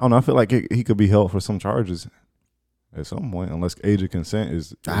 I don't know. I feel like he could be held for some charges at some point, unless age of consent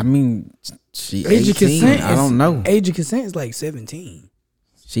is. I mean, she Age of 18. consent. I don't know. Age of consent is like 17.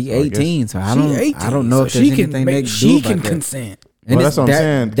 She I guess. 18, so I She don't. 18, I don't know so if there's she can anything make. they can She do can about that. consent. And Well, it's- that's what I'm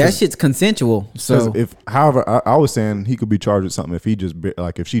saying, That 'cause- shit's consensual. So However, I was saying he could be charged with something if he just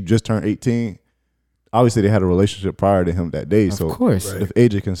if she just turned 18. Obviously, they had a relationship prior to him that day. of So course, if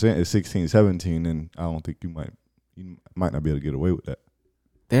age of consent is 16, 17, then I don't think you might not be able to get away with that.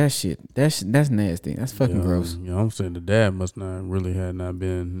 that's nasty. That's fucking gross. Yeah, I'm saying the dad must not really had not been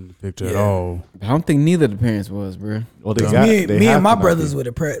in the picture at Yeah. all. I don't think neither of the parents was, bro. Well, Me have and my to not brothers be. would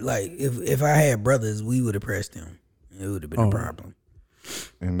have pressed. Like if I had brothers, we would have pressed them. It would have been a problem.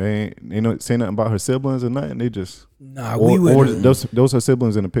 And they don't say nothing about her siblings or nothing. They just Nah, or, we would. or those her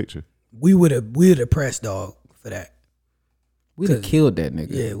siblings in the picture. We would have pressed dog for that. We'd have 'Cause- killed that nigga.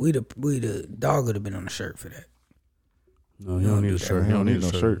 Yeah, we'd dog would have been on the shirt for that. No, he don't need a shirt. He don't need no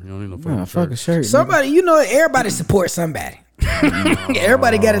shirt. He don't need no Nah, fucking fucking shirt. shirt. Somebody, everybody supports somebody.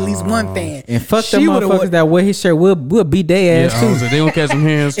 Everybody got at least one fan. And fuck them She would've motherfuckers that wear his shirt. We'll beat their Yeah, ass I was too. like, they gonna catch some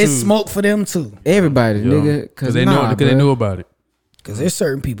hands too. It's smoke for them too. Everybody, Yeah. nigga. Cause they knew about it. Because there's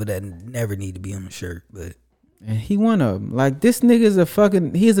certain people that never need to be on the shirt, but And he one of them. Like this nigga's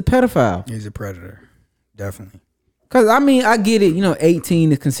he's a pedophile. he's a predator. Definitely. Cause I mean, I get it.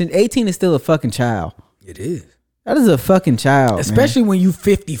 18 is consent. 18 is still a fucking child. It is. That is a fucking child, Especially when you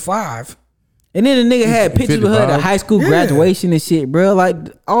 55. And then the nigga had pictures with her at 55? high school graduation and shit, bro. Like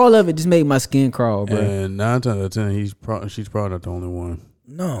all of it just made my skin crawl, bro. And 9 times out of 10, she's probably not the only one.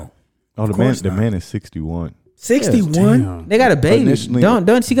 No. Oh, the course man not. is 61. 61? Damn. They got a baby. Initially-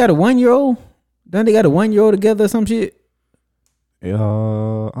 Don't she got a 1-year-old? Don't they got a 1-year-old together or some shit? I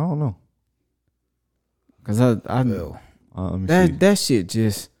don't know. Cause I Let me see. that shit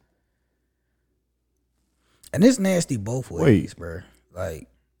just And it's nasty both ways, bro. Like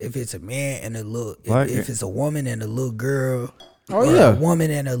if it's a man and a little, if it's a woman and a little girl, or a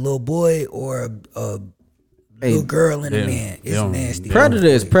woman and a little boy, or a little girl and a man, it's nasty. Predator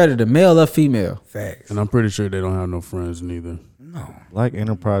is predator, male or female. Facts. And I'm pretty sure they don't have no friends neither. No. Like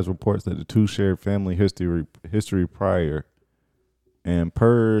Enterprise reports that the two shared family history prior, and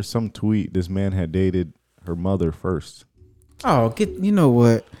per some tweet, this man had dated her mother first. Oh, you know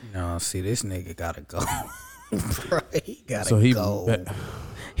what? No, see, this nigga gotta go. He gotta go.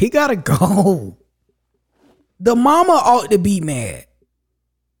 He gotta go. The mama ought to be mad.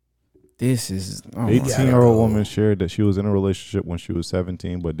 This is 18-year-old woman shared that she was in a relationship when she was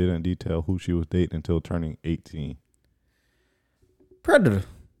 17, but didn't detail who she was dating until turning 18. Predator.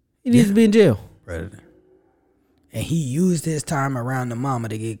 He needs to be in jail. Predator. And he used his time around the mama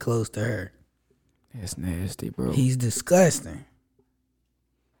to get close to her. That's nasty, bro. He's disgusting.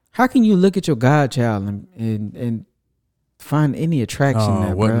 How can you look at your godchild and find any attraction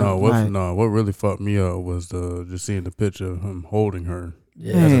there, bro? What really fucked me up was just seeing the picture of him holding her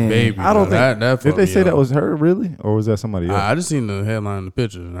Yeah. as a baby. I don't think that did they say up. that was her really, or was that somebody else? I just seen the headline in the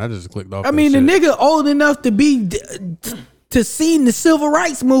picture and I just clicked off. I mean, the nigga old enough to be to see the civil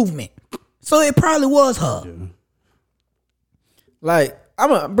rights movement, so it probably was her. Yeah. Like,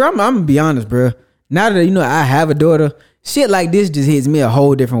 I'm gonna be honest, bro. Now that I have a daughter, shit like this just hits me a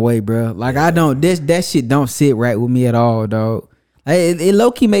whole different way, bro. Like that shit don't sit right with me at all, dog. Like, it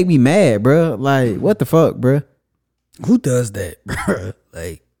low key make me mad, bro. Like, what the fuck, bro? Who does that, bro?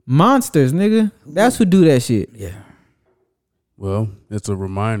 Like monsters, nigga. That's who do that shit. Yeah. Well, it's a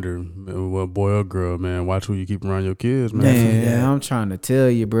reminder, well, boy or girl, man. Watch who you keep around your kids, man. Man, I'm trying to tell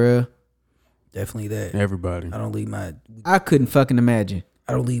you, bro. Definitely that. Everybody. I couldn't fucking imagine.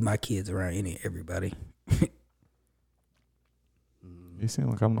 I don't leave my kids around everybody. It seems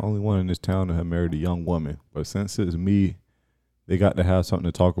like I'm the only one in this town to have married a young woman, but since it's me, they got to have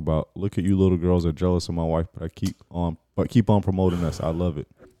something to talk about. Look at you, little girls are jealous of my wife, but keep on promoting us. I love it.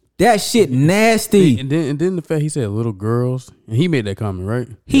 That shit nasty. And then the fact he said little girls, and he made that comment, right?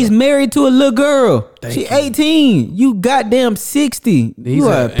 He's married to a little girl. She 18. You goddamn 60. You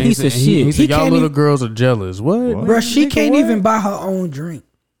are a piece of shit. He said y'all little girls are jealous. What? Bro, she can't even buy her own drink.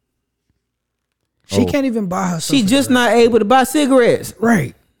 She can't even buy her. She just not able to buy cigarettes.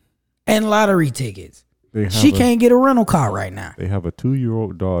 Right. And lottery tickets. She can't get a rental car right now. They have a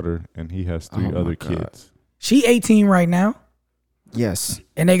 2-year-old daughter, and he has 3 other kids. She 18 right now. Yes.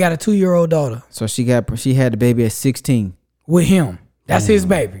 And they got a 2-year-old daughter. So she had the baby at 16. With him. That's his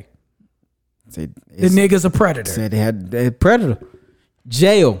baby. The nigga's a predator. Said they had a predator.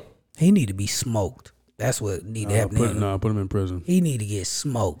 Jail. He need to be smoked. That's what need to happen. Put him in prison. He need to get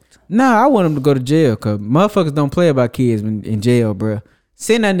smoked. Nah, I want him to go to jail because motherfuckers don't play about kids in jail, bro.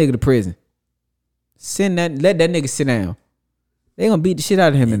 Send that nigga to prison. Let that nigga sit down. They gonna beat the shit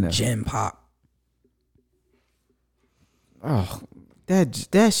out of him in there. Gen pop. Oh,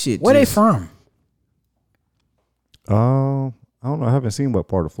 that shit. Where they from? I don't know. I haven't seen what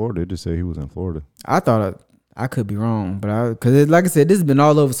part of Florida. They just say he was in Florida. I thought I could be wrong, but because like I said, this has been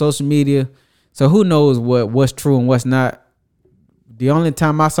all over social media, so who knows what's true and what's not. The only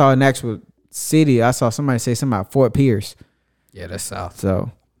time I saw an actual city, I saw somebody say something about Fort Pierce. Yeah, that's south.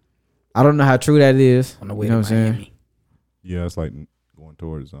 So I don't know how true that is. On the way you know to what I'm Miami. saying? Yeah, it's like going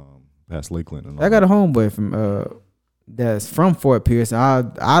towards past Lakeland. And all I got a that. homeboy from that's from Fort Pierce.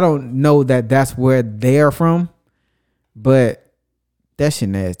 I don't know that that's where they're from, but that shit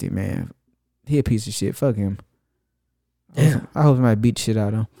nasty, man. He a piece of shit. Fuck him. Yeah. I hope somebody beat the shit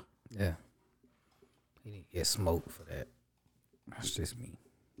out of him. Yeah. He need to get smoked for that. That's just me.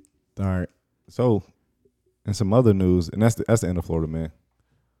 All right. So, and some other news, and that's the end of Florida, man.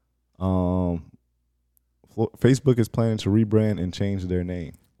 Facebook is planning to rebrand and change their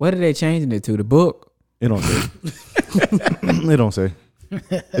name. What are they changing it to? The book? It don't say. It don't say.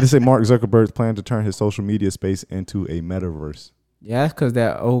 It just say Mark Zuckerberg's plan to turn his social media space into a metaverse. Yeah, that's because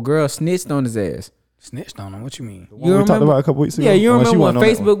that old girl snitched on his ass. Snitched on him? What you mean? We talked about a couple weeks ago. Yeah, you Unless remember when wasn't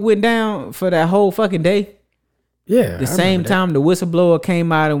on that Facebook went down for that whole fucking day? Yeah. The same time the whistleblower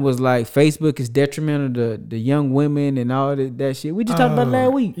came out and was like, Facebook is detrimental to the young women and all that shit. We just talked about it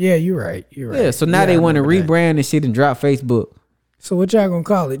last week. Yeah, you're right. You're right. Yeah, so now they want to rebrand and shit and drop Facebook. So what y'all gonna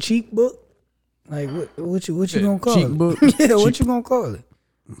call it? Cheek book? Like what you gonna call cheek it? book? Yeah, what you gonna call it?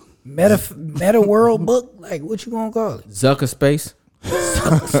 Meta world book? Like what you gonna call it? Zucker Space.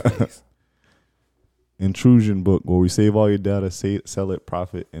 Intrusion book, where we save all your data, sell it,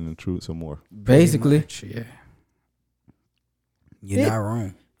 profit, and intrude some more. Basically. Yeah. You're not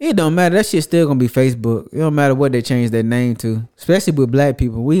wrong. It don't matter. That shit still gonna be Facebook. It don't matter what they change their name to. Especially with black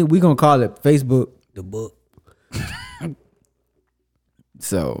people. We gonna call it Facebook. The book.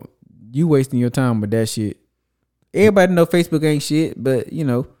 So you wasting your time with that shit. Everybody know Facebook ain't shit, but you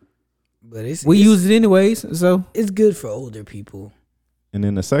know, But we use it anyways. So it's good for older people And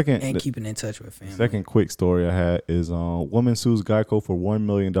then the second and keeping in touch with family. second quick story I had is woman sues Geico for $1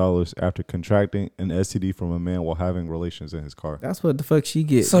 million after contracting an STD from a man while having relations in his car. that's what the fuck she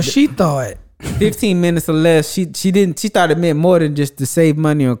gets. So she thought 15 minutes or less. She thought it meant more than just to save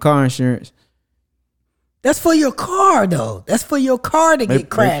money on car insurance. that's for your car though. That's for your car to get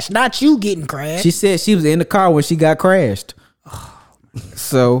crashed, not you getting crashed. She said she was in the car when she got crashed.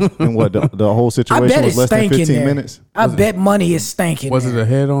 So And what the whole I situation bet was it's less than stinking 15 there. minutes. I bet money is stinking. Was it a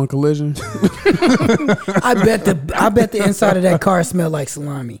head-on collision? I bet the inside of that car smelled like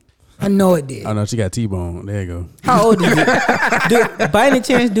salami. I know it did. Oh no, she got T-bone. There you go. how old is it? By any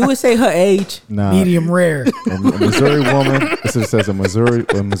chance, do it say her age? Nah, Medium rare. a Missouri woman. This says a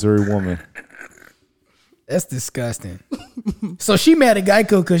Missouri woman. That's disgusting. So she mad at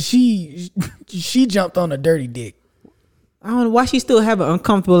Geico because she jumped on a dirty dick. I don't know why she still having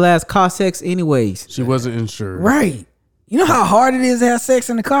uncomfortable ass car sex anyways. She wasn't insured. Right. You know how hard it is to have sex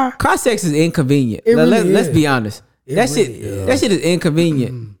in the car? Car sex is inconvenient. It really Let's is. be honest. That really is. shit is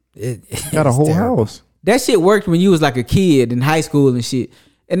inconvenient. Got a whole house. That shit worked when you was like a kid in high school and shit.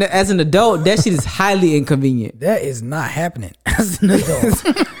 And as an adult, that shit is highly inconvenient. That is not happening as an adult.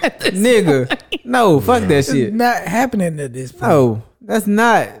 Nigga. No, fuck that It's shit. not happening at this point. No, that's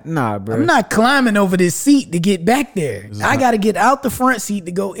not. Nah, bro. I'm not climbing over this seat to get back there. I got to get out the front seat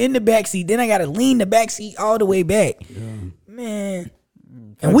to go in the back seat. Then I got to lean the back seat all the way back. Man.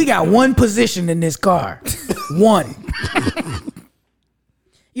 And we got one position in this car. One.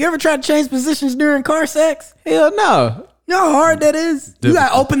 You ever try to change positions during car sex? Hell no. You know how hard that is? You got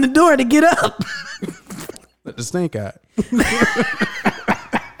to open the door to get up. Let the stink out.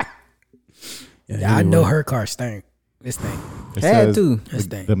 Yeah, I know her car stank. This thing. It Had says to. This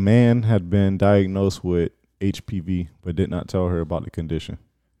thing. the man had been diagnosed with HPV, but did not tell her about the condition.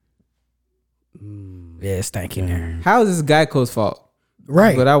 Yeah, it stank in there. How is this Geico's fault?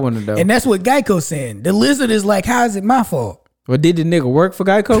 Right. But I want to know. And that's what Geico's saying. The lizard is like, how is it my fault? Well, did the nigga work for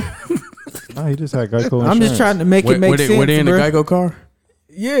Geico? Nah, he just had Geico insurance. I'm just trying to make it make sense. Were they in the bro. Geico car?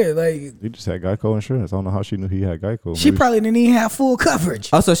 Yeah, like He just had Geico insurance. I don't know how she knew he had Geico. she Maybe- probably didn't even have full coverage.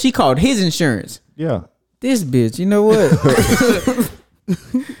 Oh, so she called his insurance. Yeah. This bitch, you know what?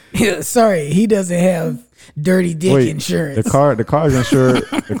 Yeah, sorry, he doesn't have dirty dick Wait, insurance. The car is insured.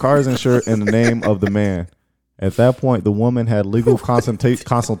 The car is insured in the name of the man. At that point, the woman had legal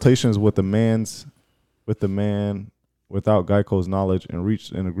consultations with the man without Geico's knowledge and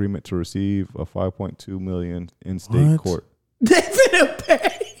reached an agreement to receive a $5.2 million in state What? court. They finna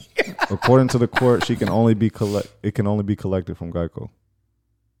pay. According to the court, it can only be collected from Geico.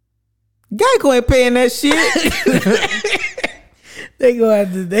 Geico ain't paying that shit. They gonna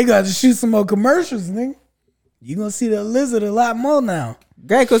have to shoot some more commercials, nigga. You gonna see the lizard a lot more now.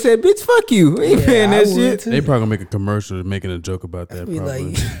 Geico said, bitch, fuck you. We ain't paying I that would shit. too. They probably gonna make a commercial making a joke about that. Be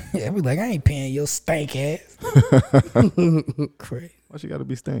Probably. like, yeah, be like, I ain't paying your stank ass. Crazy. Why she got to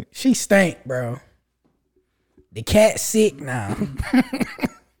be stink? She stank, bro. The cat sick now.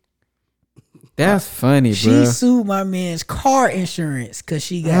 That's funny, She bro. sued my man's car insurance because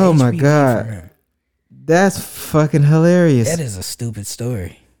she got Oh, my HPV God. from him. That's fucking hilarious. That is a stupid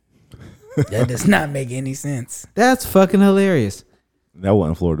story. That does not make any sense. That's fucking hilarious. That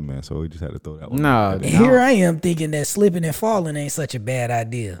wasn't Florida man, so we just had to throw that one. Nah, in. And here I am thinking that slipping and falling ain't such a bad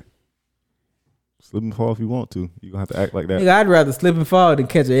idea. Slip and fall if you want to. You gonna have to act like that. Nigga, I'd rather slip and fall than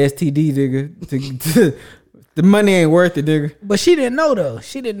catch a STD, nigga. The money ain't worth it, nigga. But she didn't know though.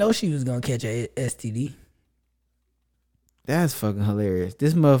 She didn't know she was gonna catch a STD. That's fucking hilarious.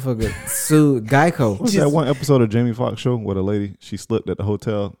 This motherfucker sued Geico. What was that one episode of Jamie Foxx show where the lady she slipped at the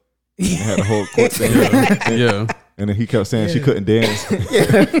hotel and had a whole court thing, Yeah. and then he kept saying she couldn't dance.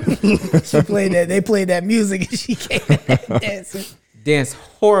 She played that. They played that music and she came dancing. Dance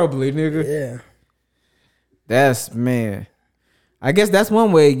horribly, nigga. Yeah. That's, man. I guess that's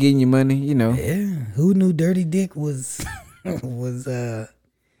one way of getting your money, you know. Yeah. Who knew dirty dick was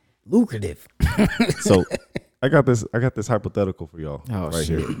lucrative? So I got this hypothetical for y'all Oh, right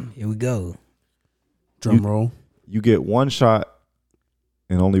shit. here. Here we go. Drum roll. You get one shot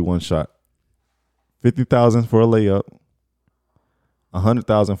and only one shot. 50,000 for a layup,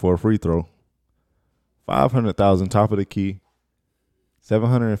 100,000 for a free throw, 500,000 top of the key,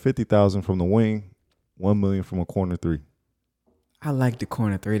 750,000 from the wing, 1 million from a corner three. I like the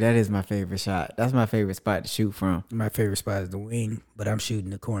corner three. That is my favorite shot. That's my favorite spot to shoot from. My favorite spot is the wing, but I'm shooting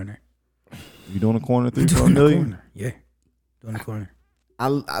the corner. You doing a corner three for a million? Corner. Yeah. Doing the corner.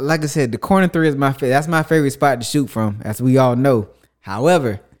 like I said, the corner three is that's my favorite spot to shoot from, as we all know.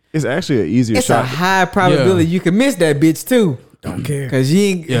 However, It's actually an easier it's shot. a high probability you can miss that bitch too. Don't care. Cause you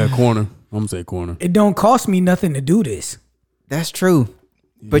ain't. Yeah, corner. I'm gonna say corner. It don't cost me nothing to do this. That's true.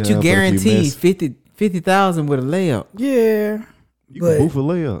 But Yeah, you but if you guarantee miss- 50,000 with a layup. Yeah. You But can boof a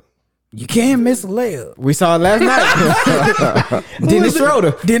layup. you can't miss a layup. We saw it last night. Dennis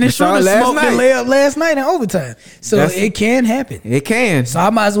Schroeder. Dennis We saw Schroeder it last smoked the night. layup last night in overtime. So That's- it can happen. It can. So I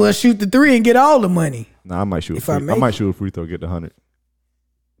might as well shoot the 3 and get all the money. Nah, I might shoot. If I I make might shoot a free throw. Get the 100.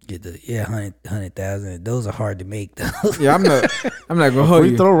 Get the 100,000. Those are hard to make though. Yeah, I'm not gonna hold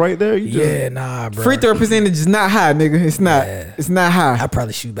Free you. throw right there. You just, Yeah, nah, bro. Free throw percentage is not high, nigga. It's not. Yeah. It's not high. I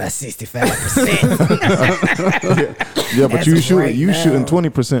probably shoot by 65%. Yeah, but As you of shooting right you now. shooting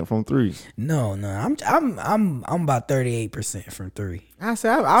 20% from three. no, I'm about 38% from 3. I say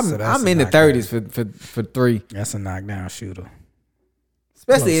I'm So that's I'm a in the knockdown. 30s for three, That's a knockdown shooter.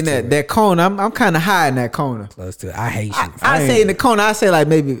 especially in Close to that corner. I'm kind of high in that corner. Close to it. I hate shooting. I say in the corner. I say like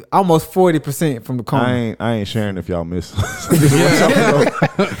maybe almost 40% from the corner. I ain't sharing if y'all miss.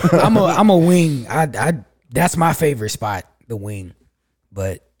 I'm a wing. I that's my favorite spot, the wing.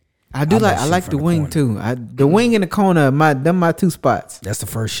 But I do I'm like gonna I shoot like from the the wing corner. too. The wing and the corner, them my two spots. that's the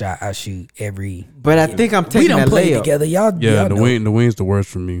first shot I shoot every. But I think I'm We taking don't that play layup. together, y'all. Yeah, y'all the know. wing's the worst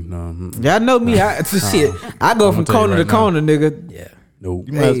for me. No, Y'all know me. Shit. I go from tell you corner to right now. corner, nigga. Yeah. nope.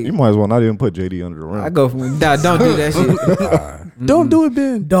 You might as well not even put JD under the rim. I go from. Nah, don't do that shit. Don't do it,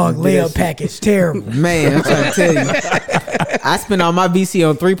 Ben. Dog layup package terrible. Man, I'm trying to tell you. I spend all my VC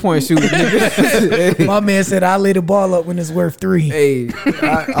on 3-point shooting, nigga. My man said I lay the ball up when it's worth 3. Hey,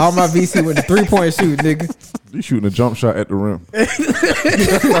 all my VC with the 3-point shoot, nigga. You shooting a jump shot at the rim.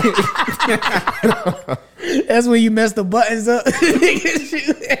 That's when you mess the buttons up.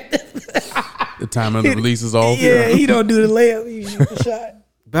 The time of the release is off. Yeah, he don't do the layup. He shoot the shot.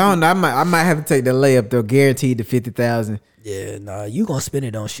 But I don't know. I might have to take the layup though. Guaranteed the 50,000. Yeah, nah, you gonna spend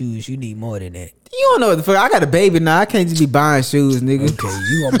it on shoes. You need more than that. You don't know what the fuck. I got a baby now. I can't just be buying shoes, nigga. Okay,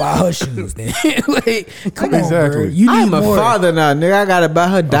 you gonna buy her shoes then. Like, come on, Exactly. bro. You need I'm a more. father now, nigga. I gotta buy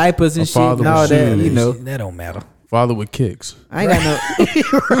her diapers and a shit father and all with that. shoes. You know, That don't matter. Father with kicks. I ain't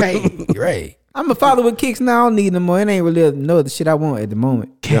got no. right. I'm a father with kicks now. I don't need no more. It ain't really no other shit I want at the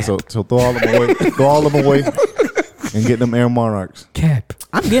moment. Yeah, so throw all of them away. Throw all of them away and get them Air Monarchs. Cap.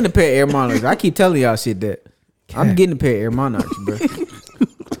 I'm getting a pair of Air Monarchs. I keep telling y'all shit that. I'm getting a pair of Air Monarchs, bro.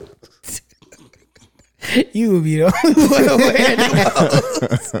 You would be the only one wearing them.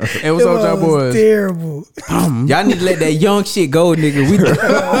 Hey, what's up, with y'all boys? Terrible. Y'all need to let that young shit go, nigga.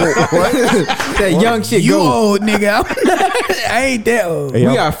 That young shit You go. old nigga. I ain't that old. Hey,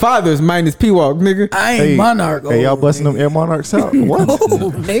 We are fathers minus P-Walk, nigga. I ain't monarch. Hey, y'all old, busting nigga. them Air Monarchs out? What?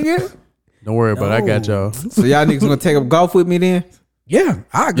 Oh, nigga. Don't worry about it. I got y'all. So y'all niggas gonna take up golf with me then? Yeah,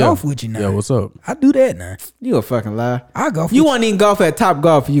 I golf with you now. Yeah, what's up? I do that now. You a fucking lie. I golf. You with want even golf at Top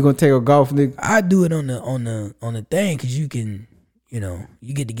Golf? You gonna take a golf, nigga? I do it on the thing because you can,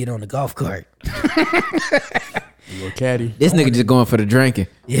 you get to get on the golf cart. You little caddy. This nigga just going for the drinking.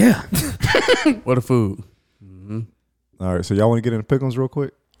 Yeah, What a food. All right, so y'all want to get into pick'ems real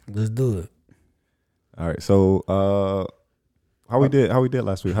quick? let's do it. All right, so how we did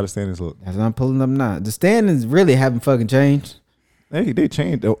last week? How the standings look? That's what I'm pulling up now. The standings really haven't fucking changed. Hey, they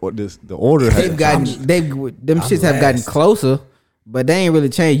changed the order. They've gotten them shits have gotten last. closer, but they ain't really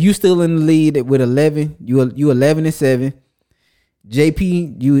changed. You still in the lead with 11. You 11-7.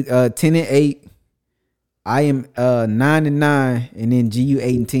 JP, you 10-8. I am 9-9, and then GU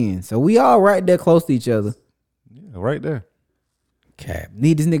 8-10. So we all right there close to each other. Yeah, right there. Cap.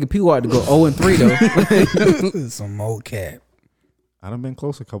 Need this nigga P-Walk to go 0-3 though. Some more cap. I done been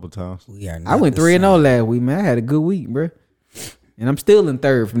close a couple times. We are. I went 3-0 last week, man. I had a good week, bro. And I'm still in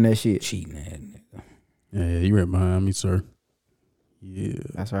third from that shit. cheating that nigga. Yeah, you right behind me, sir. Yeah.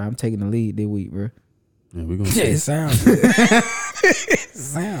 That's right. I'm taking the lead this week, bro. Yeah, we gonna Yeah, see. it sounds good.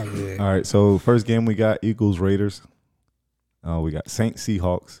 Sounds good. All right, so first game we got Eagles Raiders. We got Saints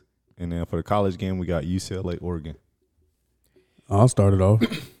Seahawks, and then for the college game we got UCLA Oregon. I'll start it off.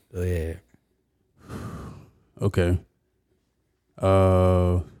 Go ahead. Okay.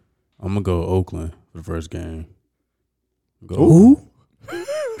 I'm gonna go Oakland for the first game. Go Who?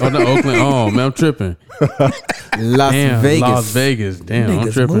 Oh, no, Oakland. Oh man, I'm tripping. Las Damn, Vegas. Las Vegas. Damn, I'm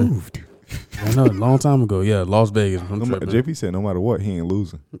Niggas tripping. moved. I know, a long time ago. Yeah, Las Vegas. I'm No, tripping. JP said no matter what, he ain't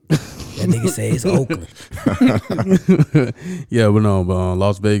losing. That nigga say it's Oakland. Yeah, but no, but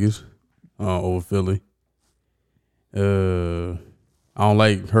Las Vegas over Philly. I don't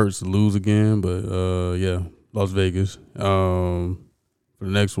like Hurts to lose again, but yeah, Las Vegas. For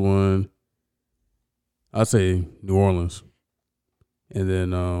the next one, I'd say New Orleans. and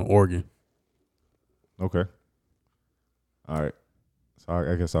then Oregon. Okay. All right. So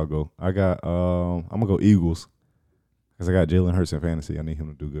I guess I'll go. I got I'm gonna go Eagles because I got Jalen Hurts in fantasy. I need him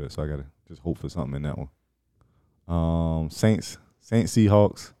to do good, so I gotta just hope for something in that one. Saints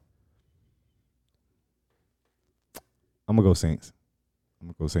Seahawks. I'm gonna go Saints. I'm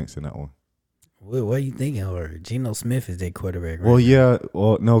gonna go Saints in that one. What are you thinking? Or Geno Smith is their quarterback, right? Well, yeah.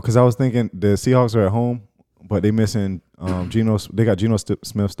 Well, no, because I was thinking the Seahawks are at home, but they missing Geno. They got Geno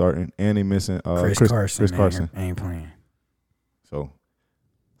Smith starting, and they missing Chris Carson. Ain't playing. So,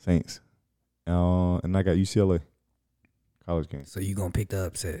 Saints. And I got UCLA. College game. So you gonna pick the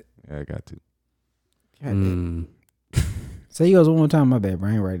upset? Yeah, I got to. Say yours one more time. My bad, bro.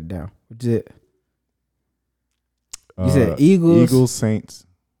 I ain't write it down. What's it? You said Eagles, Saints,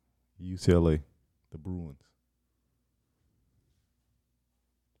 UCLA, the Bruins.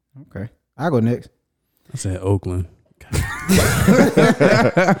 Okay, I'll go next. I said Oakland.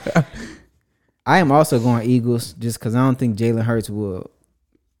 I am also going Eagles just because I don't think Jalen Hurts will.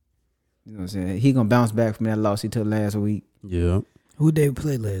 You know what I'm saying? He gonna bounce back from that loss he took last week. Yeah. Who they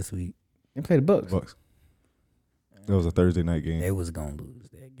played last week? They played the Bucks. That was a Thursday night game. They was gonna lose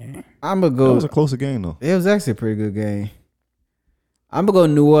that game. I'm gonna go. It was a closer game though. It was actually a pretty good game. I'm gonna go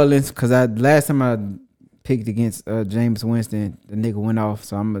New Orleans because last time I picked against Jameis Winston, the nigga went off.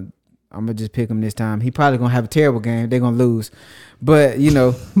 So I'm gonna just pick him this time. He probably gonna have a terrible game. They're gonna lose, but you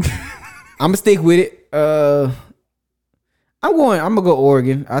know, I'm gonna stick with it. I'm gonna go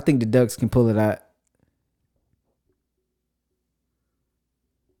Oregon. I think the Ducks can pull it out.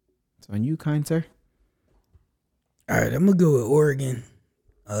 It's on you, kind sir. All right, I'm gonna go with Oregon,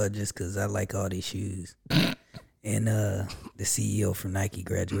 just cause I like all these shoes, and the CEO from Nike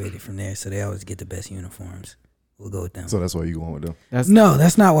graduated from there, so they always get the best uniforms. We'll go with them. So that's why you going with them. That's not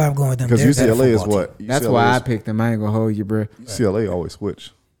why I'm going with them. Because UCLA is what? That's why I picked them. I ain't gonna hold you, bro. UCLA always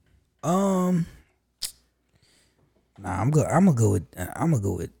switch. I'm gonna go with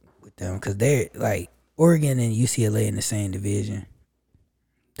them because they're like Oregon and UCLA in the same division.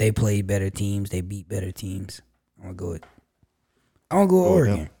 They played better teams. They beat better teams. I'm gonna go with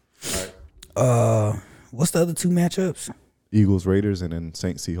Oregon. All right. What's the other two matchups? Eagles, Raiders, and then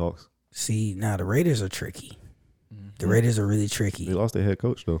Saints, Seahawks. See, now the Raiders are tricky. The Raiders are really tricky. They lost their head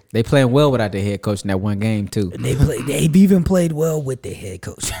coach though. They playing well without their head coach in that one game too. They even played well with their head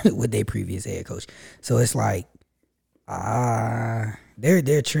coach, with their previous head coach. So it's like,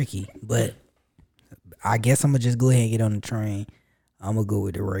 they're tricky. But I guess I'm gonna just go ahead and get on the train. I'm gonna go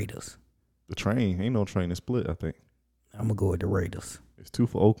with the Raiders. The train ain't no train. It's split. I think I'm gonna go with the Raiders. it's 2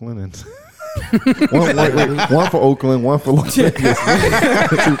 for Oakland and one for Oakland, one for Las Vegas.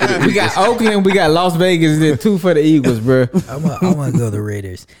 We got Oakland, we got Las Vegas, and then 2 for the Eagles, bro. I'm gonna go the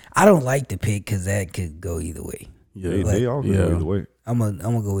Raiders. I don't like the pick because that could go either way. Yeah. They all go either way. I'm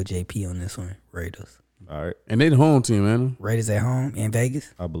gonna go with JP on this one. Raiders. All right, And they the home team, man. Raiders at home in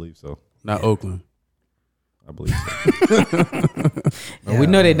Vegas. I believe so. Not Oakland. I believe so. We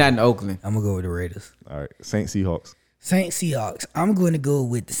know they're not in Oakland. I'm gonna go with the Raiders. All right, Saints, Seahawks. Saints, Seahawks. I'm going to go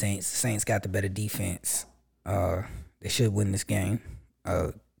with the Saints. The Saints got the better defense. They should win this game.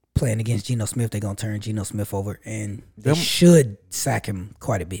 Playing against Geno Smith, they're gonna turn Geno Smith over, and they should sack him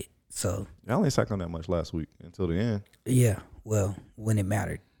quite a bit. So I only sacked on that much last week until the end. yeah, well, when it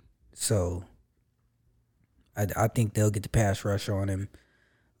mattered. So I think they'll get the pass rush on him.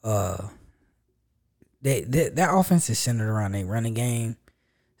 That offense is centered around a running game.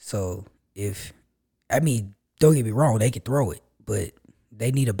 So don't get me wrong, they can throw it, but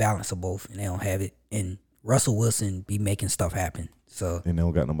they need a balance of both, and they don't have it. And Russell Wilson be making stuff happen. So And they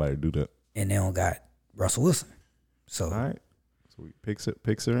don't got nobody to do that. and they don't got Russell Wilson. So All right, so we picks it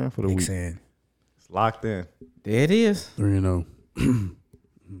in for the big week. saying. It's locked in. There it is. 3-0.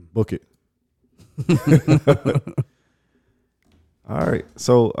 Book it. All right.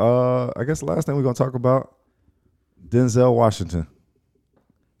 So I guess the last thing we're gonna talk about, Denzel Washington.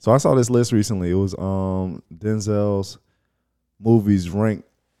 So I saw this list recently. It was Denzel's movies ranked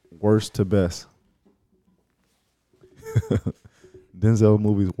worst to best. Denzel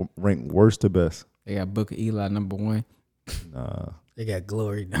movies ranked worst to best. They got Booker Eli number 1. Nah. They got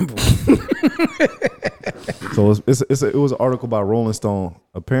Glory number 1. So it was an article by Rolling Stone.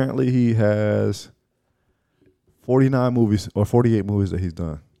 Apparently he has 49 movies or 48 movies that he's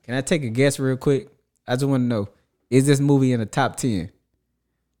done. Can I take a guess real quick? I just want to know, is this movie in the top 10?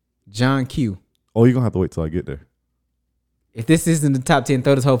 John Q. Oh, you're gonna have to wait till I get there. If this isn't the top 10,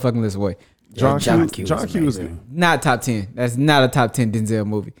 throw this whole fucking list away. John Q Q is Not top 10. That's not a top 10 Denzel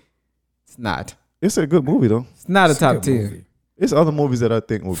movie. It's not. it's a good movie though. It's not a top 10. It's other movies that I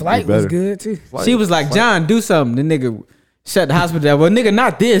think would Flight be better. was good too. Flight- She was like, John, do something. The nigga, Shut the hospital down. Well, nigga,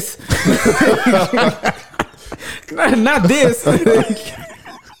 not this. not this.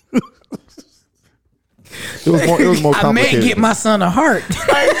 It was more I complicated. may get my son a heart.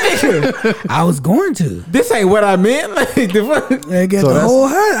 I was going to. This ain't what I meant. Like, the fuck? I get So the that's- whole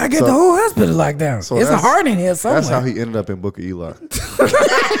I get so- the whole hospital locked down. So It's a that's- heart in here somewhere. That's how he ended up in Book of Eli.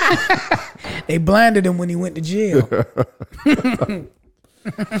 They blinded him when he went to jail.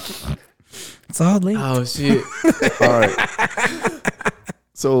 It's all linked. Oh shit. All right.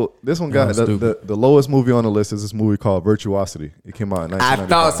 So this one got the lowest movie on the list is this movie called Virtuosity. It came out in 1995. I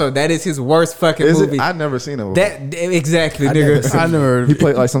thought so. That is his worst fucking Is movie. it? I've never seen it before. That exactly, I never nigga. seen I never heard He of it.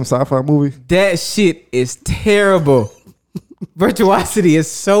 played like some sci-fi movie. That shit is terrible. Virtuosity is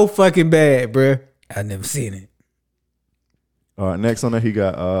so fucking bad, bruh. I never seen it. Next on there, he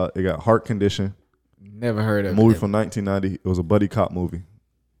got Heart Condition, Never heard a of movie it. from 1990. It was a buddy cop movie.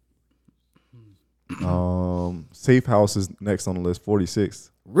 Safe House is next on the list, 46.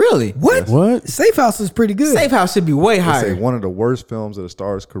 Really? What? What? Safe House was pretty good. Safe House should be way They say higher. one of the worst films of the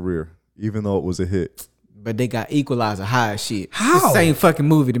star's career, even though it was a hit. But they got Equalizer high as shit. How? It's the same fucking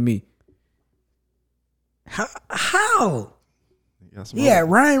movie to me. How? Yeah, some Yeah, other-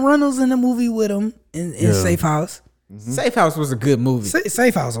 Ryan Reynolds in the movie with him in Safe House. Safe House was a good movie.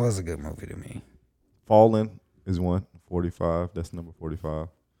 Safe House was a good movie to me. Fallen is one, 45. That's number 45.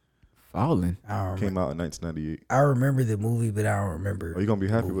 Falling. I don't remember. Came out in 1998. I remember the movie, but I don't remember. Are you gonna be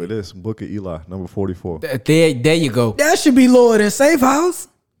happy with this? Book of Eli, number 44. There you go. That should be lower than Safe House.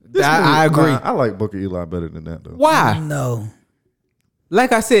 I agree. Nah, I like Book of Eli better than that though. Why? No,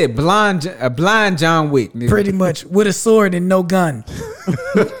 Like I said, blind John Wick. Nigga. pretty much with a sword and no gun.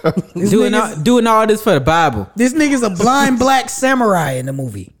 doing all this for the Bible. This nigga's a blind black samurai in the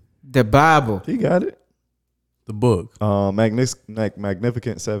movie. The Bible. He got it. The book.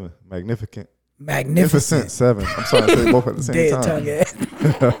 Magnificent Seven. Magnificent. Magnificent Seven. I'm sorry, I said both at the same Dead time. tongue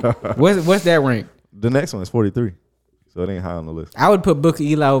ass. What's that rank? The next one is 43, so it ain't high on the list. I would put Book of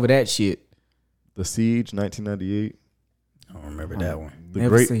Eli over that shit. The Siege, 1998. I don't remember that one.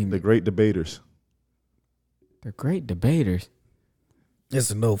 Never seen The it. Great Debaters. The Great Debaters.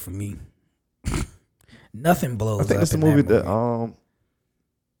 It's a no for me. Nothing blows I think up it's the in movie that that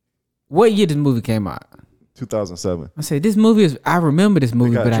 2007 movie came out? 2007. I said this movie is. I remember this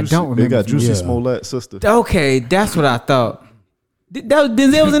movie, but I don't remember. They got this movie. Juicy Yeah. Smollett's sister. Okay, that's what I thought.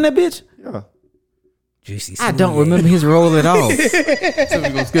 Denzel was in that bitch. Yeah. Juicy I Smooth. don't remember his role at all. So we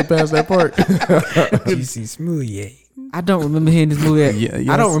gonna skip past that part. Juicy Smooth, yeah. I don't remember him in this movie. Yeah,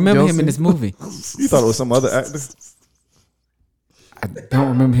 I don't yes, remember him Yossi. in this movie. You thought it was some other actor? I don't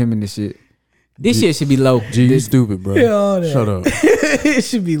remember him in this shit. This shit should be low. G, you This- stupid, bro. Yeah, all that. Shut up. It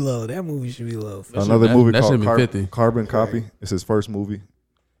should be low. That movie should be low. Another that- movie that should called be 50. Carbon Copy. It's his first movie.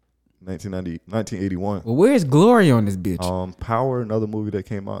 1981. Well, where's Glory on this bitch? Power, another movie that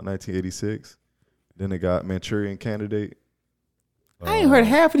came out in 1986. Then they got Manchurian Candidate. I ain't heard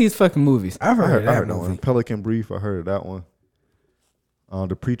half of these fucking movies. I've I heard, heard that that movie. one. Pelican Brief, I heard of that one.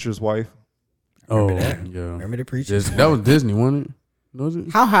 The Preacher's Wife. Oh, that? yeah. Remember the preacher? That was Disney, wasn't it? Was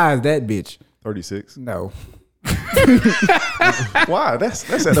it? How high is that bitch? 36. No, Why? That's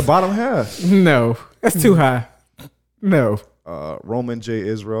at the bottom half. no, that's too high. No, Roman J.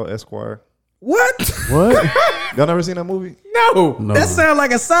 Israel, Esquire. What? What? Y'all never seen that movie? no. No. That sounds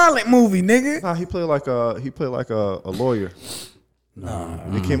like a silent movie, nigga. Nah, he played like a lawyer.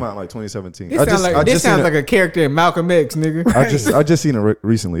 It came out in like 2017. This sounds like a character in Malcolm X, nigga. I just seen it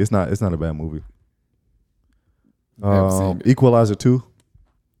recently. It's not a bad movie. Never seen it. Equalizer 2.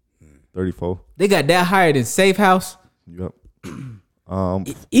 34. They got that higher than Safe House. Yep.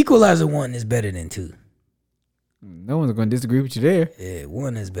 Equalizer 1 is better than 2. No one's gonna disagree with you there. Yeah,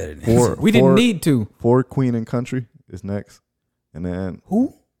 1 is better than 2. We didn't need to. 4 Queen and Country is next. And then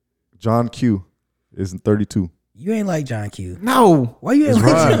Who? John Q is in 32. You ain't like John Q. No, Why you ain't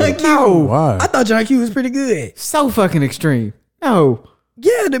like right. John Q? no, Why? I thought John Q was pretty good. so fucking extreme. No.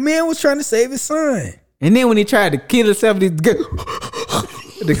 Yeah, the man was trying to save his son. And then when he tried to kill himself, the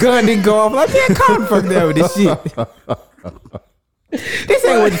gun didn't go off. Like, man, calm the fuck down with this shit. This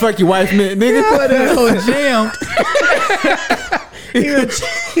ain't what the fuck your wife meant, nigga. But that was jammed.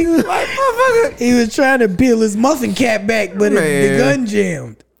 he was trying to peel his muffin cap back, but the Man. gun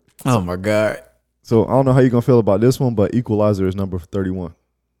jammed. Oh my god. So I don't know how you're gonna feel about this one, but Equalizer is number 31.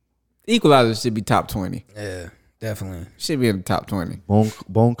 Equalizer should be top 20. Yeah, definitely. Should be in the top 20.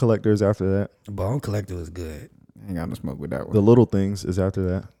 Bone Collector is after that. Bone Collector was good. I ain't got no smoke with that one. The Little Things is after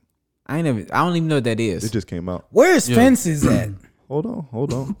that. I don't even know what that is. It just came out. Where's Fences at? Hold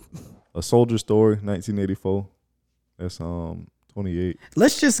on. A Soldier Story, 1984. That's 28.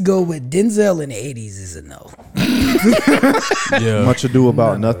 Let's just go with Denzel in the 80s is a no. Yeah. Much Ado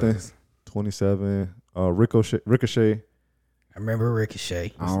About Nothing. 27. Ricochet. I remember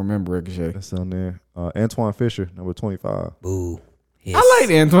Ricochet. I don't remember Ricochet. That's on there. Antoine Fisher, number 25. Boo. Yes. I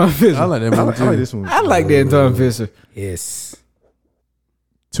like Antoine Fisher. I like that I movie like too. this movie. I like the Antoine Fisher. Yes.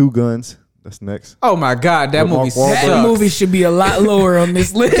 Two Guns. That's next. Oh my god, that With movie Mark Wahlberg. sucked. That movie should be a lot lower on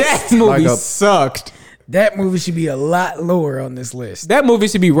this list. That movie Like a- sucked. That movie should be a lot lower on this list. That movie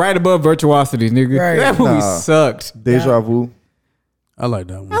should be right above Virtuosity, nigga. Right. That movie Nah. sucked. Deja Vu. I like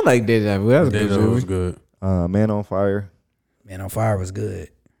that one. I like Deja Vu. That was a good Deja Vu was movie. good. Man on Fire. Man on Fire was good.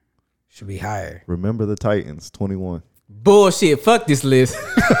 Should be higher. Remember the Titans. 21. Bullshit. Fuck this list.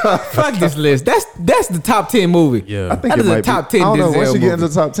 Fuck this list. That's the top 10 movie. Yeah. That is a top 10 I don't know. Once Denzel you get into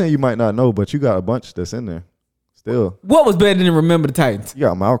movie. the top 10, you might not know, but you got a bunch that's in there. Still, What was better than Remember the Titans? you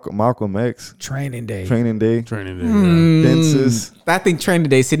got Malcolm X, Training Day. Training Day, Training Day. Yeah. Fences. I think Training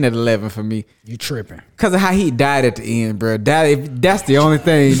Day sitting at 11 for me. You tripping. Because of how he died at the end, bro. That's the only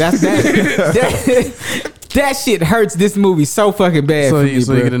thing. That shit hurts this movie so fucking bad So for you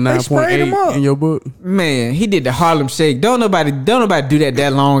me, get a bro. sprayed him 9.8 up. in your book? Man, he did the Harlem Shake. Don't nobody do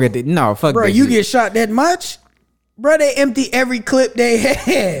that long at the no. Fuck Bro, that you shit. get shot that much? Bro, they empty every clip they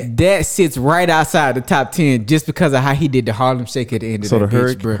had. That sits right outside the top 10 just because of how he did the Harlem Shake at the end of So the that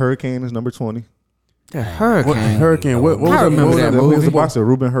bitch, bro. Hurricane is number 20. The Hurricane. What, Hurricane. What was I that? remember What was that He was movie. a boxer,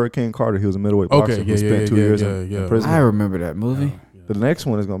 Ruben Hurricane Carter. He was a middleweight boxer Okay, who yeah, spent yeah, 2 yeah, years yeah, in yeah. prison. I remember that movie. The next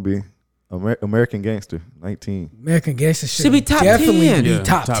one is going to be American Gangster, 19. American Gangster Should be top definitely 10. be Yeah,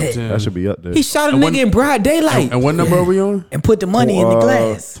 top 10. That should be up there. He shot a And nigga when- in broad daylight. And what number are we on? And put the money in the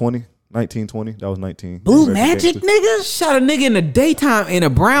glass. 20. 1920. That was 19. Blue American Magic, Gangster. nigga? Shot a nigga in the daytime in a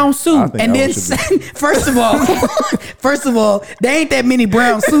brown I suit. think And that then, one should be- first of all, there ain't that many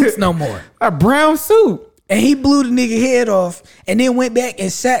brown suits no more. A brown suit. And he blew the nigga head off and then went back and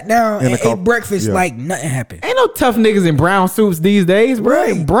sat down In and a cup- ate breakfast yeah. like nothing happened. Ain't no tough niggas in brown suits these days, bro.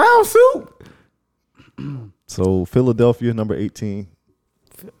 Right. Brown suit. So Philadelphia, number 18.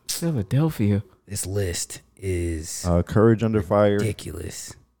 Philadelphia. This list is Courage Under Fire,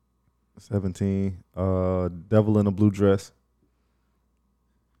 ridiculous. 17. Devil in a Blue Dress.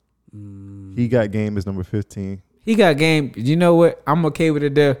 He Got Game is number 15. He got game. You know what? I'm okay with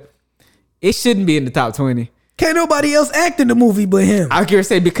it there. It shouldn't be in the top 20. Can't nobody else act in the movie but him. I can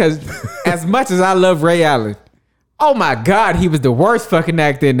say because as much as I love Ray Allen, oh my God, he was the worst fucking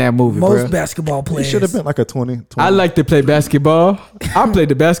actor in that movie, Most bro. basketball He players. should have been like a 20. I like to play basketball. I play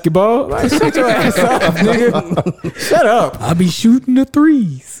the basketball. Like, shut your ass up, nigga. Shut up. I be shooting the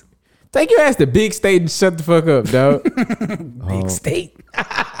threes. Take your ass to Big State and shut the fuck up, dog. Big state.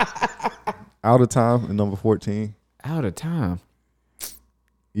 Out of Time in number 14. Out of time.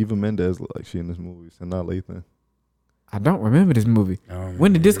 Eva Mendes look like she in this movie. Sanaa Lathan. I don't remember this movie.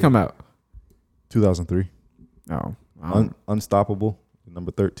 When did this come out? 2003. Oh, I don't- Unstoppable, number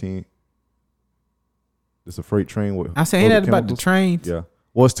 13. It's a freight train with. I saying that about the chemicals. trains. Yeah.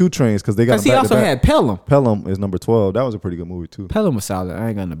 Well, it's 2 trains because they got. Because he also had Pelham. Pelham is number 12. That was a pretty good movie too. Pelham was solid. I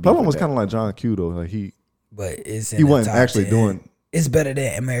ain't gonna be. Pelham was kind of like John Q though. Like But it's in he the wasn't top actually 10. doing. It's better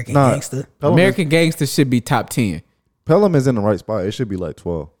than American Nah, Gangster. Pelham American Gangster should be top 10. Pelham is in the right spot. It should be like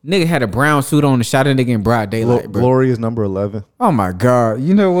 12. Nigga had a brown suit on and shot a nigga in broad daylight, bro. Glory is number 11. Oh my God.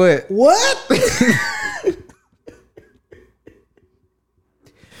 You know what? What?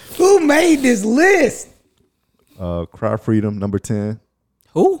 Who made this list? Cry Freedom, number 10.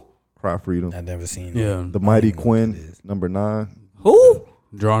 Who? Cry Freedom. I've never seen Yeah. The Mighty Quinn, number 9. Who?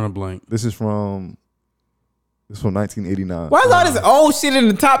 Drawing a blank. This is from 1989. Why is all this old shit in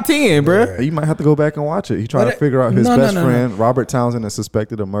the top 10, bro? You might have to go back and watch it. He trying What to figure out his no, best no, no. friend, Robert Townsend, is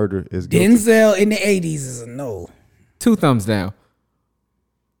suspected of murder. Is guilty. Denzel in the 80s is a no. 2 thumbs down.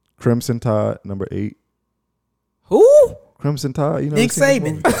 Crimson Tide, number 8. Who? Crimson Tide, you know. Nick seen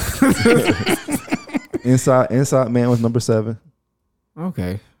that movie? Inside Man was number 7.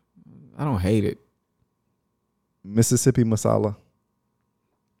 Okay. I don't hate it. Mississippi Masala.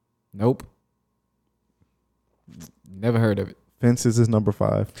 Nope. Never heard of it. Fences is number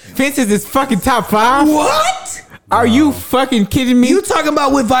 5. Fences is fucking top 5? What? Are you fucking kidding me? You talking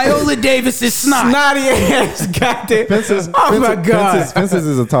about with Viola Davis is snot. snotty ass goddamn. Oh my God. Fences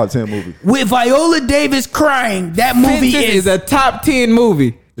is a top 10 movie. With Viola Davis crying, that movie Fences is is a top 10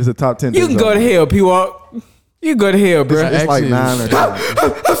 movie. It's a top 10. You can go to hell, P-Walk. You can go to hell, bro. It's like Actually, 9 or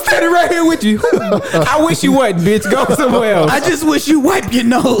 10. I'm standing right here with you. I wish you wasn't, bitch. Go somewhere else. I just wish you wipe your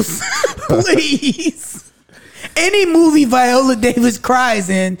nose. Please. Any movie Viola Davis cries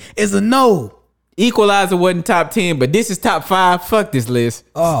in is a no. Equalizer wasn't top 10, but this is top 5. Fuck this list.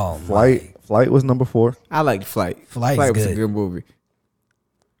 Oh, Flight Flight was number 4. I like Flight. Flight's Flight was a good. good movie.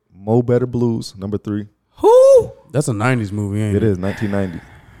 Mo Better Blues, number 3. Who? That's a 90s movie, ain't It it? is 1990.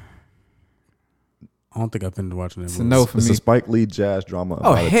 I don't think I've been watching that It's a movie. no for It's me. a Spike Lee jazz drama.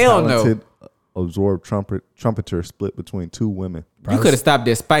 Oh, about a hell no. talented, absorbed trumpeter split between 2 women. You could have stopped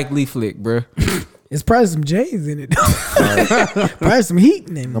that Spike Lee flick, bro. It's probably some J's in it. Probably some heat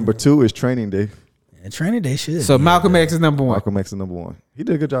in it. Number 2 is Training Day. And Training Day should. So be. Malcolm X is number 1. Malcolm X is number 1. He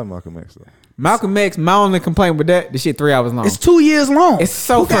did a good job, Malcolm X. Though. Malcolm X, my only complaint with that, the shit 3 hours long. It's 2 years long. It's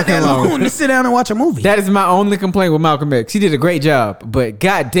so Who got fucking that long. to sit down and watch a movie. That is my only complaint with Malcolm X. He did a great job, but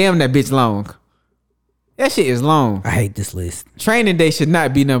goddamn that bitch long. That shit is long. I hate this list. Training Day should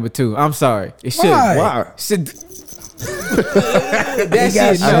not be number 2. I'm sorry. It should. Why? Why? Should. He that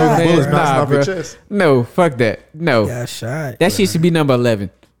got shit, shot, no, I know bullets man. bouncing Nah, off your bro. chest. No, fuck that. No. Got shot. That shit should be number 11.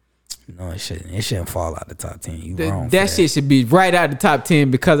 No, it shouldn't. It shouldn't fall out the top 10. You Th- wrong. that shit should be right out the top 10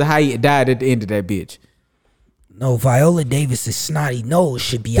 because of how he died at the end of that bitch. No, Viola Davis's snotty nose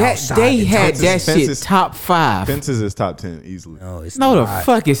should be That, outside. they the had top that 10. shit Fences- top 5. Fences is top 10 easily. No, it's No, the not.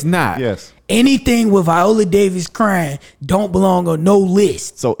 fuck it's not. Yes. Anything with Viola Davis crying don't belong on no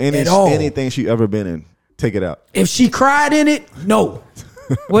list. So at all. anything she ever been in, take it out. If she cried in it, no.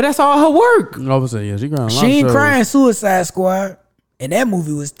 Well, that's all her work. All of a sudden, yeah, she crying a lot She of ain't shows. crying Suicide Squad. And that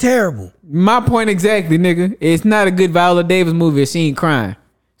movie was terrible. My point exactly, nigga. It's not a good Viola Davis movie if she ain't crying.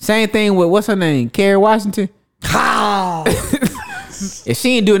 Same thing with, what's her name? Kerry Washington. How? If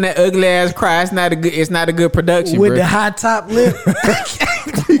she ain't doing that ugly ass cry, it's not a good production, With bro. the high top lip.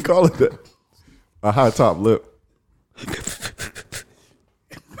 We call it that. A high top lip.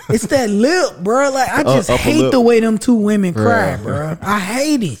 It's that lip, bro. Like, I just upper hate lip. the way them 2 women cry, bro. I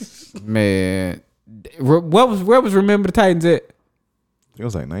hate it. Man. Where was Remember the Titans at? It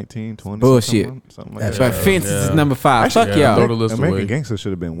was like 19, 20. Bullshit. Something like But that. Fences is number 5. Fuck yeah, throw y'all. the list American away. Gangster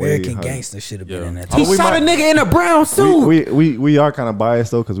should have been way American higher. Gangster should have been Yeah. in that. He we shot might- a nigga in a brown suit. We are kind of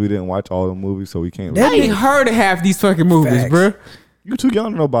biased though because we didn't watch all the movies, so we can't. That I ain't heard of half these fucking movies, Facts. bro. You too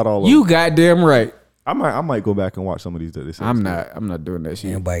young to know about all of You them. goddamn right. I might go back and watch some of these that they said. I'm not doing that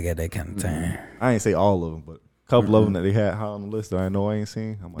shit. Nobody got that kind of time. I ain't say all of them, but a couple of them that they had high on the list that I know I ain't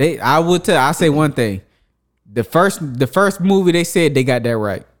seen. I'm like, I say one thing. The first movie they said they got that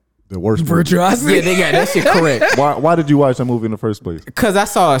right. the worst. movie. Virtuosity. Yeah, they got that shit correct. Why did you watch that movie in the first place? Cause I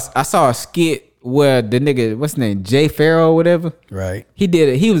saw a skit where the nigga, what's his name, Jay Farrow or whatever. Right. He did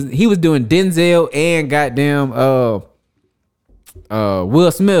it. He was doing Denzel and goddamn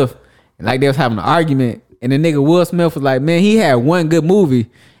Will Smith, and like they was having an argument, and the nigga Will Smith was like, man, he had one good movie,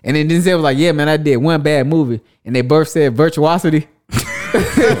 and then Denzel was like, yeah, man, I did one bad movie, and they both said Virtuosity.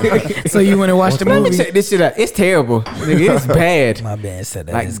 So you want to watch the Let me movie? check this shit out. It's terrible. Nigga, it's bad. My band said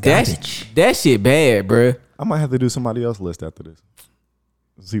that Like is garbage. that shit bad, bruh. I might have to do somebody else list after this.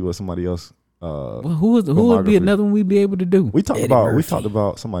 See what somebody else. Well, who would be filmography. another one we'd be able to do? We talked Eddie about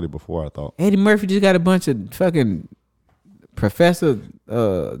Murphy. somebody before. I thought Eddie Murphy just got a bunch of fucking professor,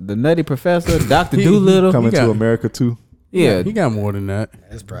 the Nutty Professor, Dr. Doolittle. Coming got- to America too. Yeah, He got more than that.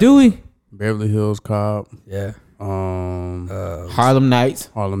 That's probably, Dewey, Beverly Hills Cop, yeah. Harlem Nights.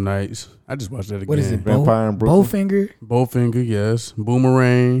 Harlem Nights. I just watched that again. What is it? Vampire in Brooklyn. Bowfinger? Bowfinger, yes.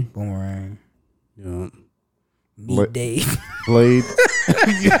 Boomerang. Boomerang. Yeah. Meet Dave. Blade.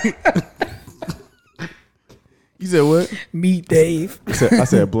 You said what? Meet Dave. I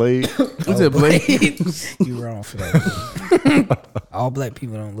said Blade. You said Blade. You wrong for that. All black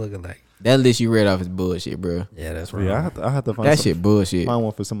people don't look alike. That list you read off is bullshit, bro. Yeah, that's wrong. Yeah, I have to find That some- shit bullshit. Find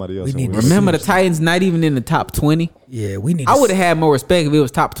one for somebody else. We and need we- to- Remember the Titans not even in the top 20? Yeah, we need. I would have had more respect if it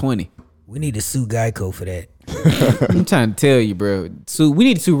was top 20. We need to sue Geico for that. I'm trying to tell you, bro. We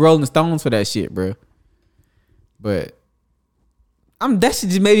need to sue Rolling Stones for that shit, bro. But that shit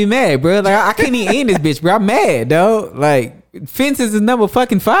just made me mad, bro. Like I can't even end this bitch, bro. I'm mad, dog. Like Fences is number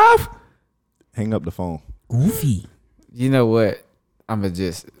fucking 5. Hang up the phone. Goofy. You know what? I'ma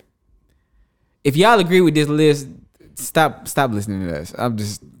just. If y'all agree with this list, stop listening to us. I'm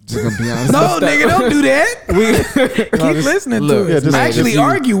just gonna be honest. No, nigga, don't do that. Keep listening look, to us. just- Actually, if you-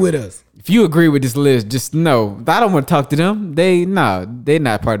 argue with us. If you agree with this list, just know I don't want to talk to them. They're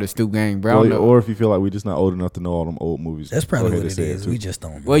not part of the Stoop Gang, bro. I don't know. Or if you feel like we just not old enough to know all them old movies. That's go probably ahead what and it say is. too. We just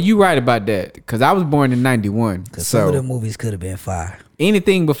don't. Well, you right about that because I was born in 91. Because some of So the movies could have been fire.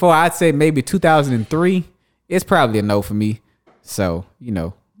 anything before I'd say maybe 2003, it's probably a no for me. So you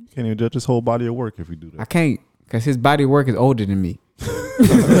know You can't even judge his whole body of work if you do I that. can't because his body of work is older than me.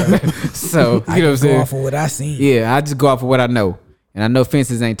 So I you know what I'm can go saying? off of what I seen. Yeah, I just go off of what I know, and I know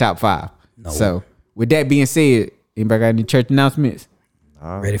Fences ain't top 5. No. So with that being said, anybody got any church announcements?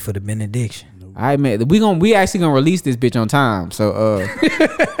 Ready for the benediction. All right, man. We actually gonna release this bitch on time. So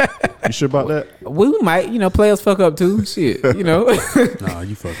You sure about that? We might, players fuck up too. Shit, Nah,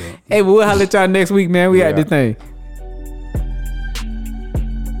 you fuck up. Hey, but we'll holler at y'all next week, man. We got this thing.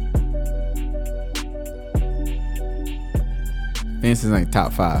 Fences ain't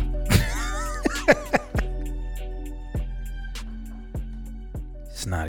top 5.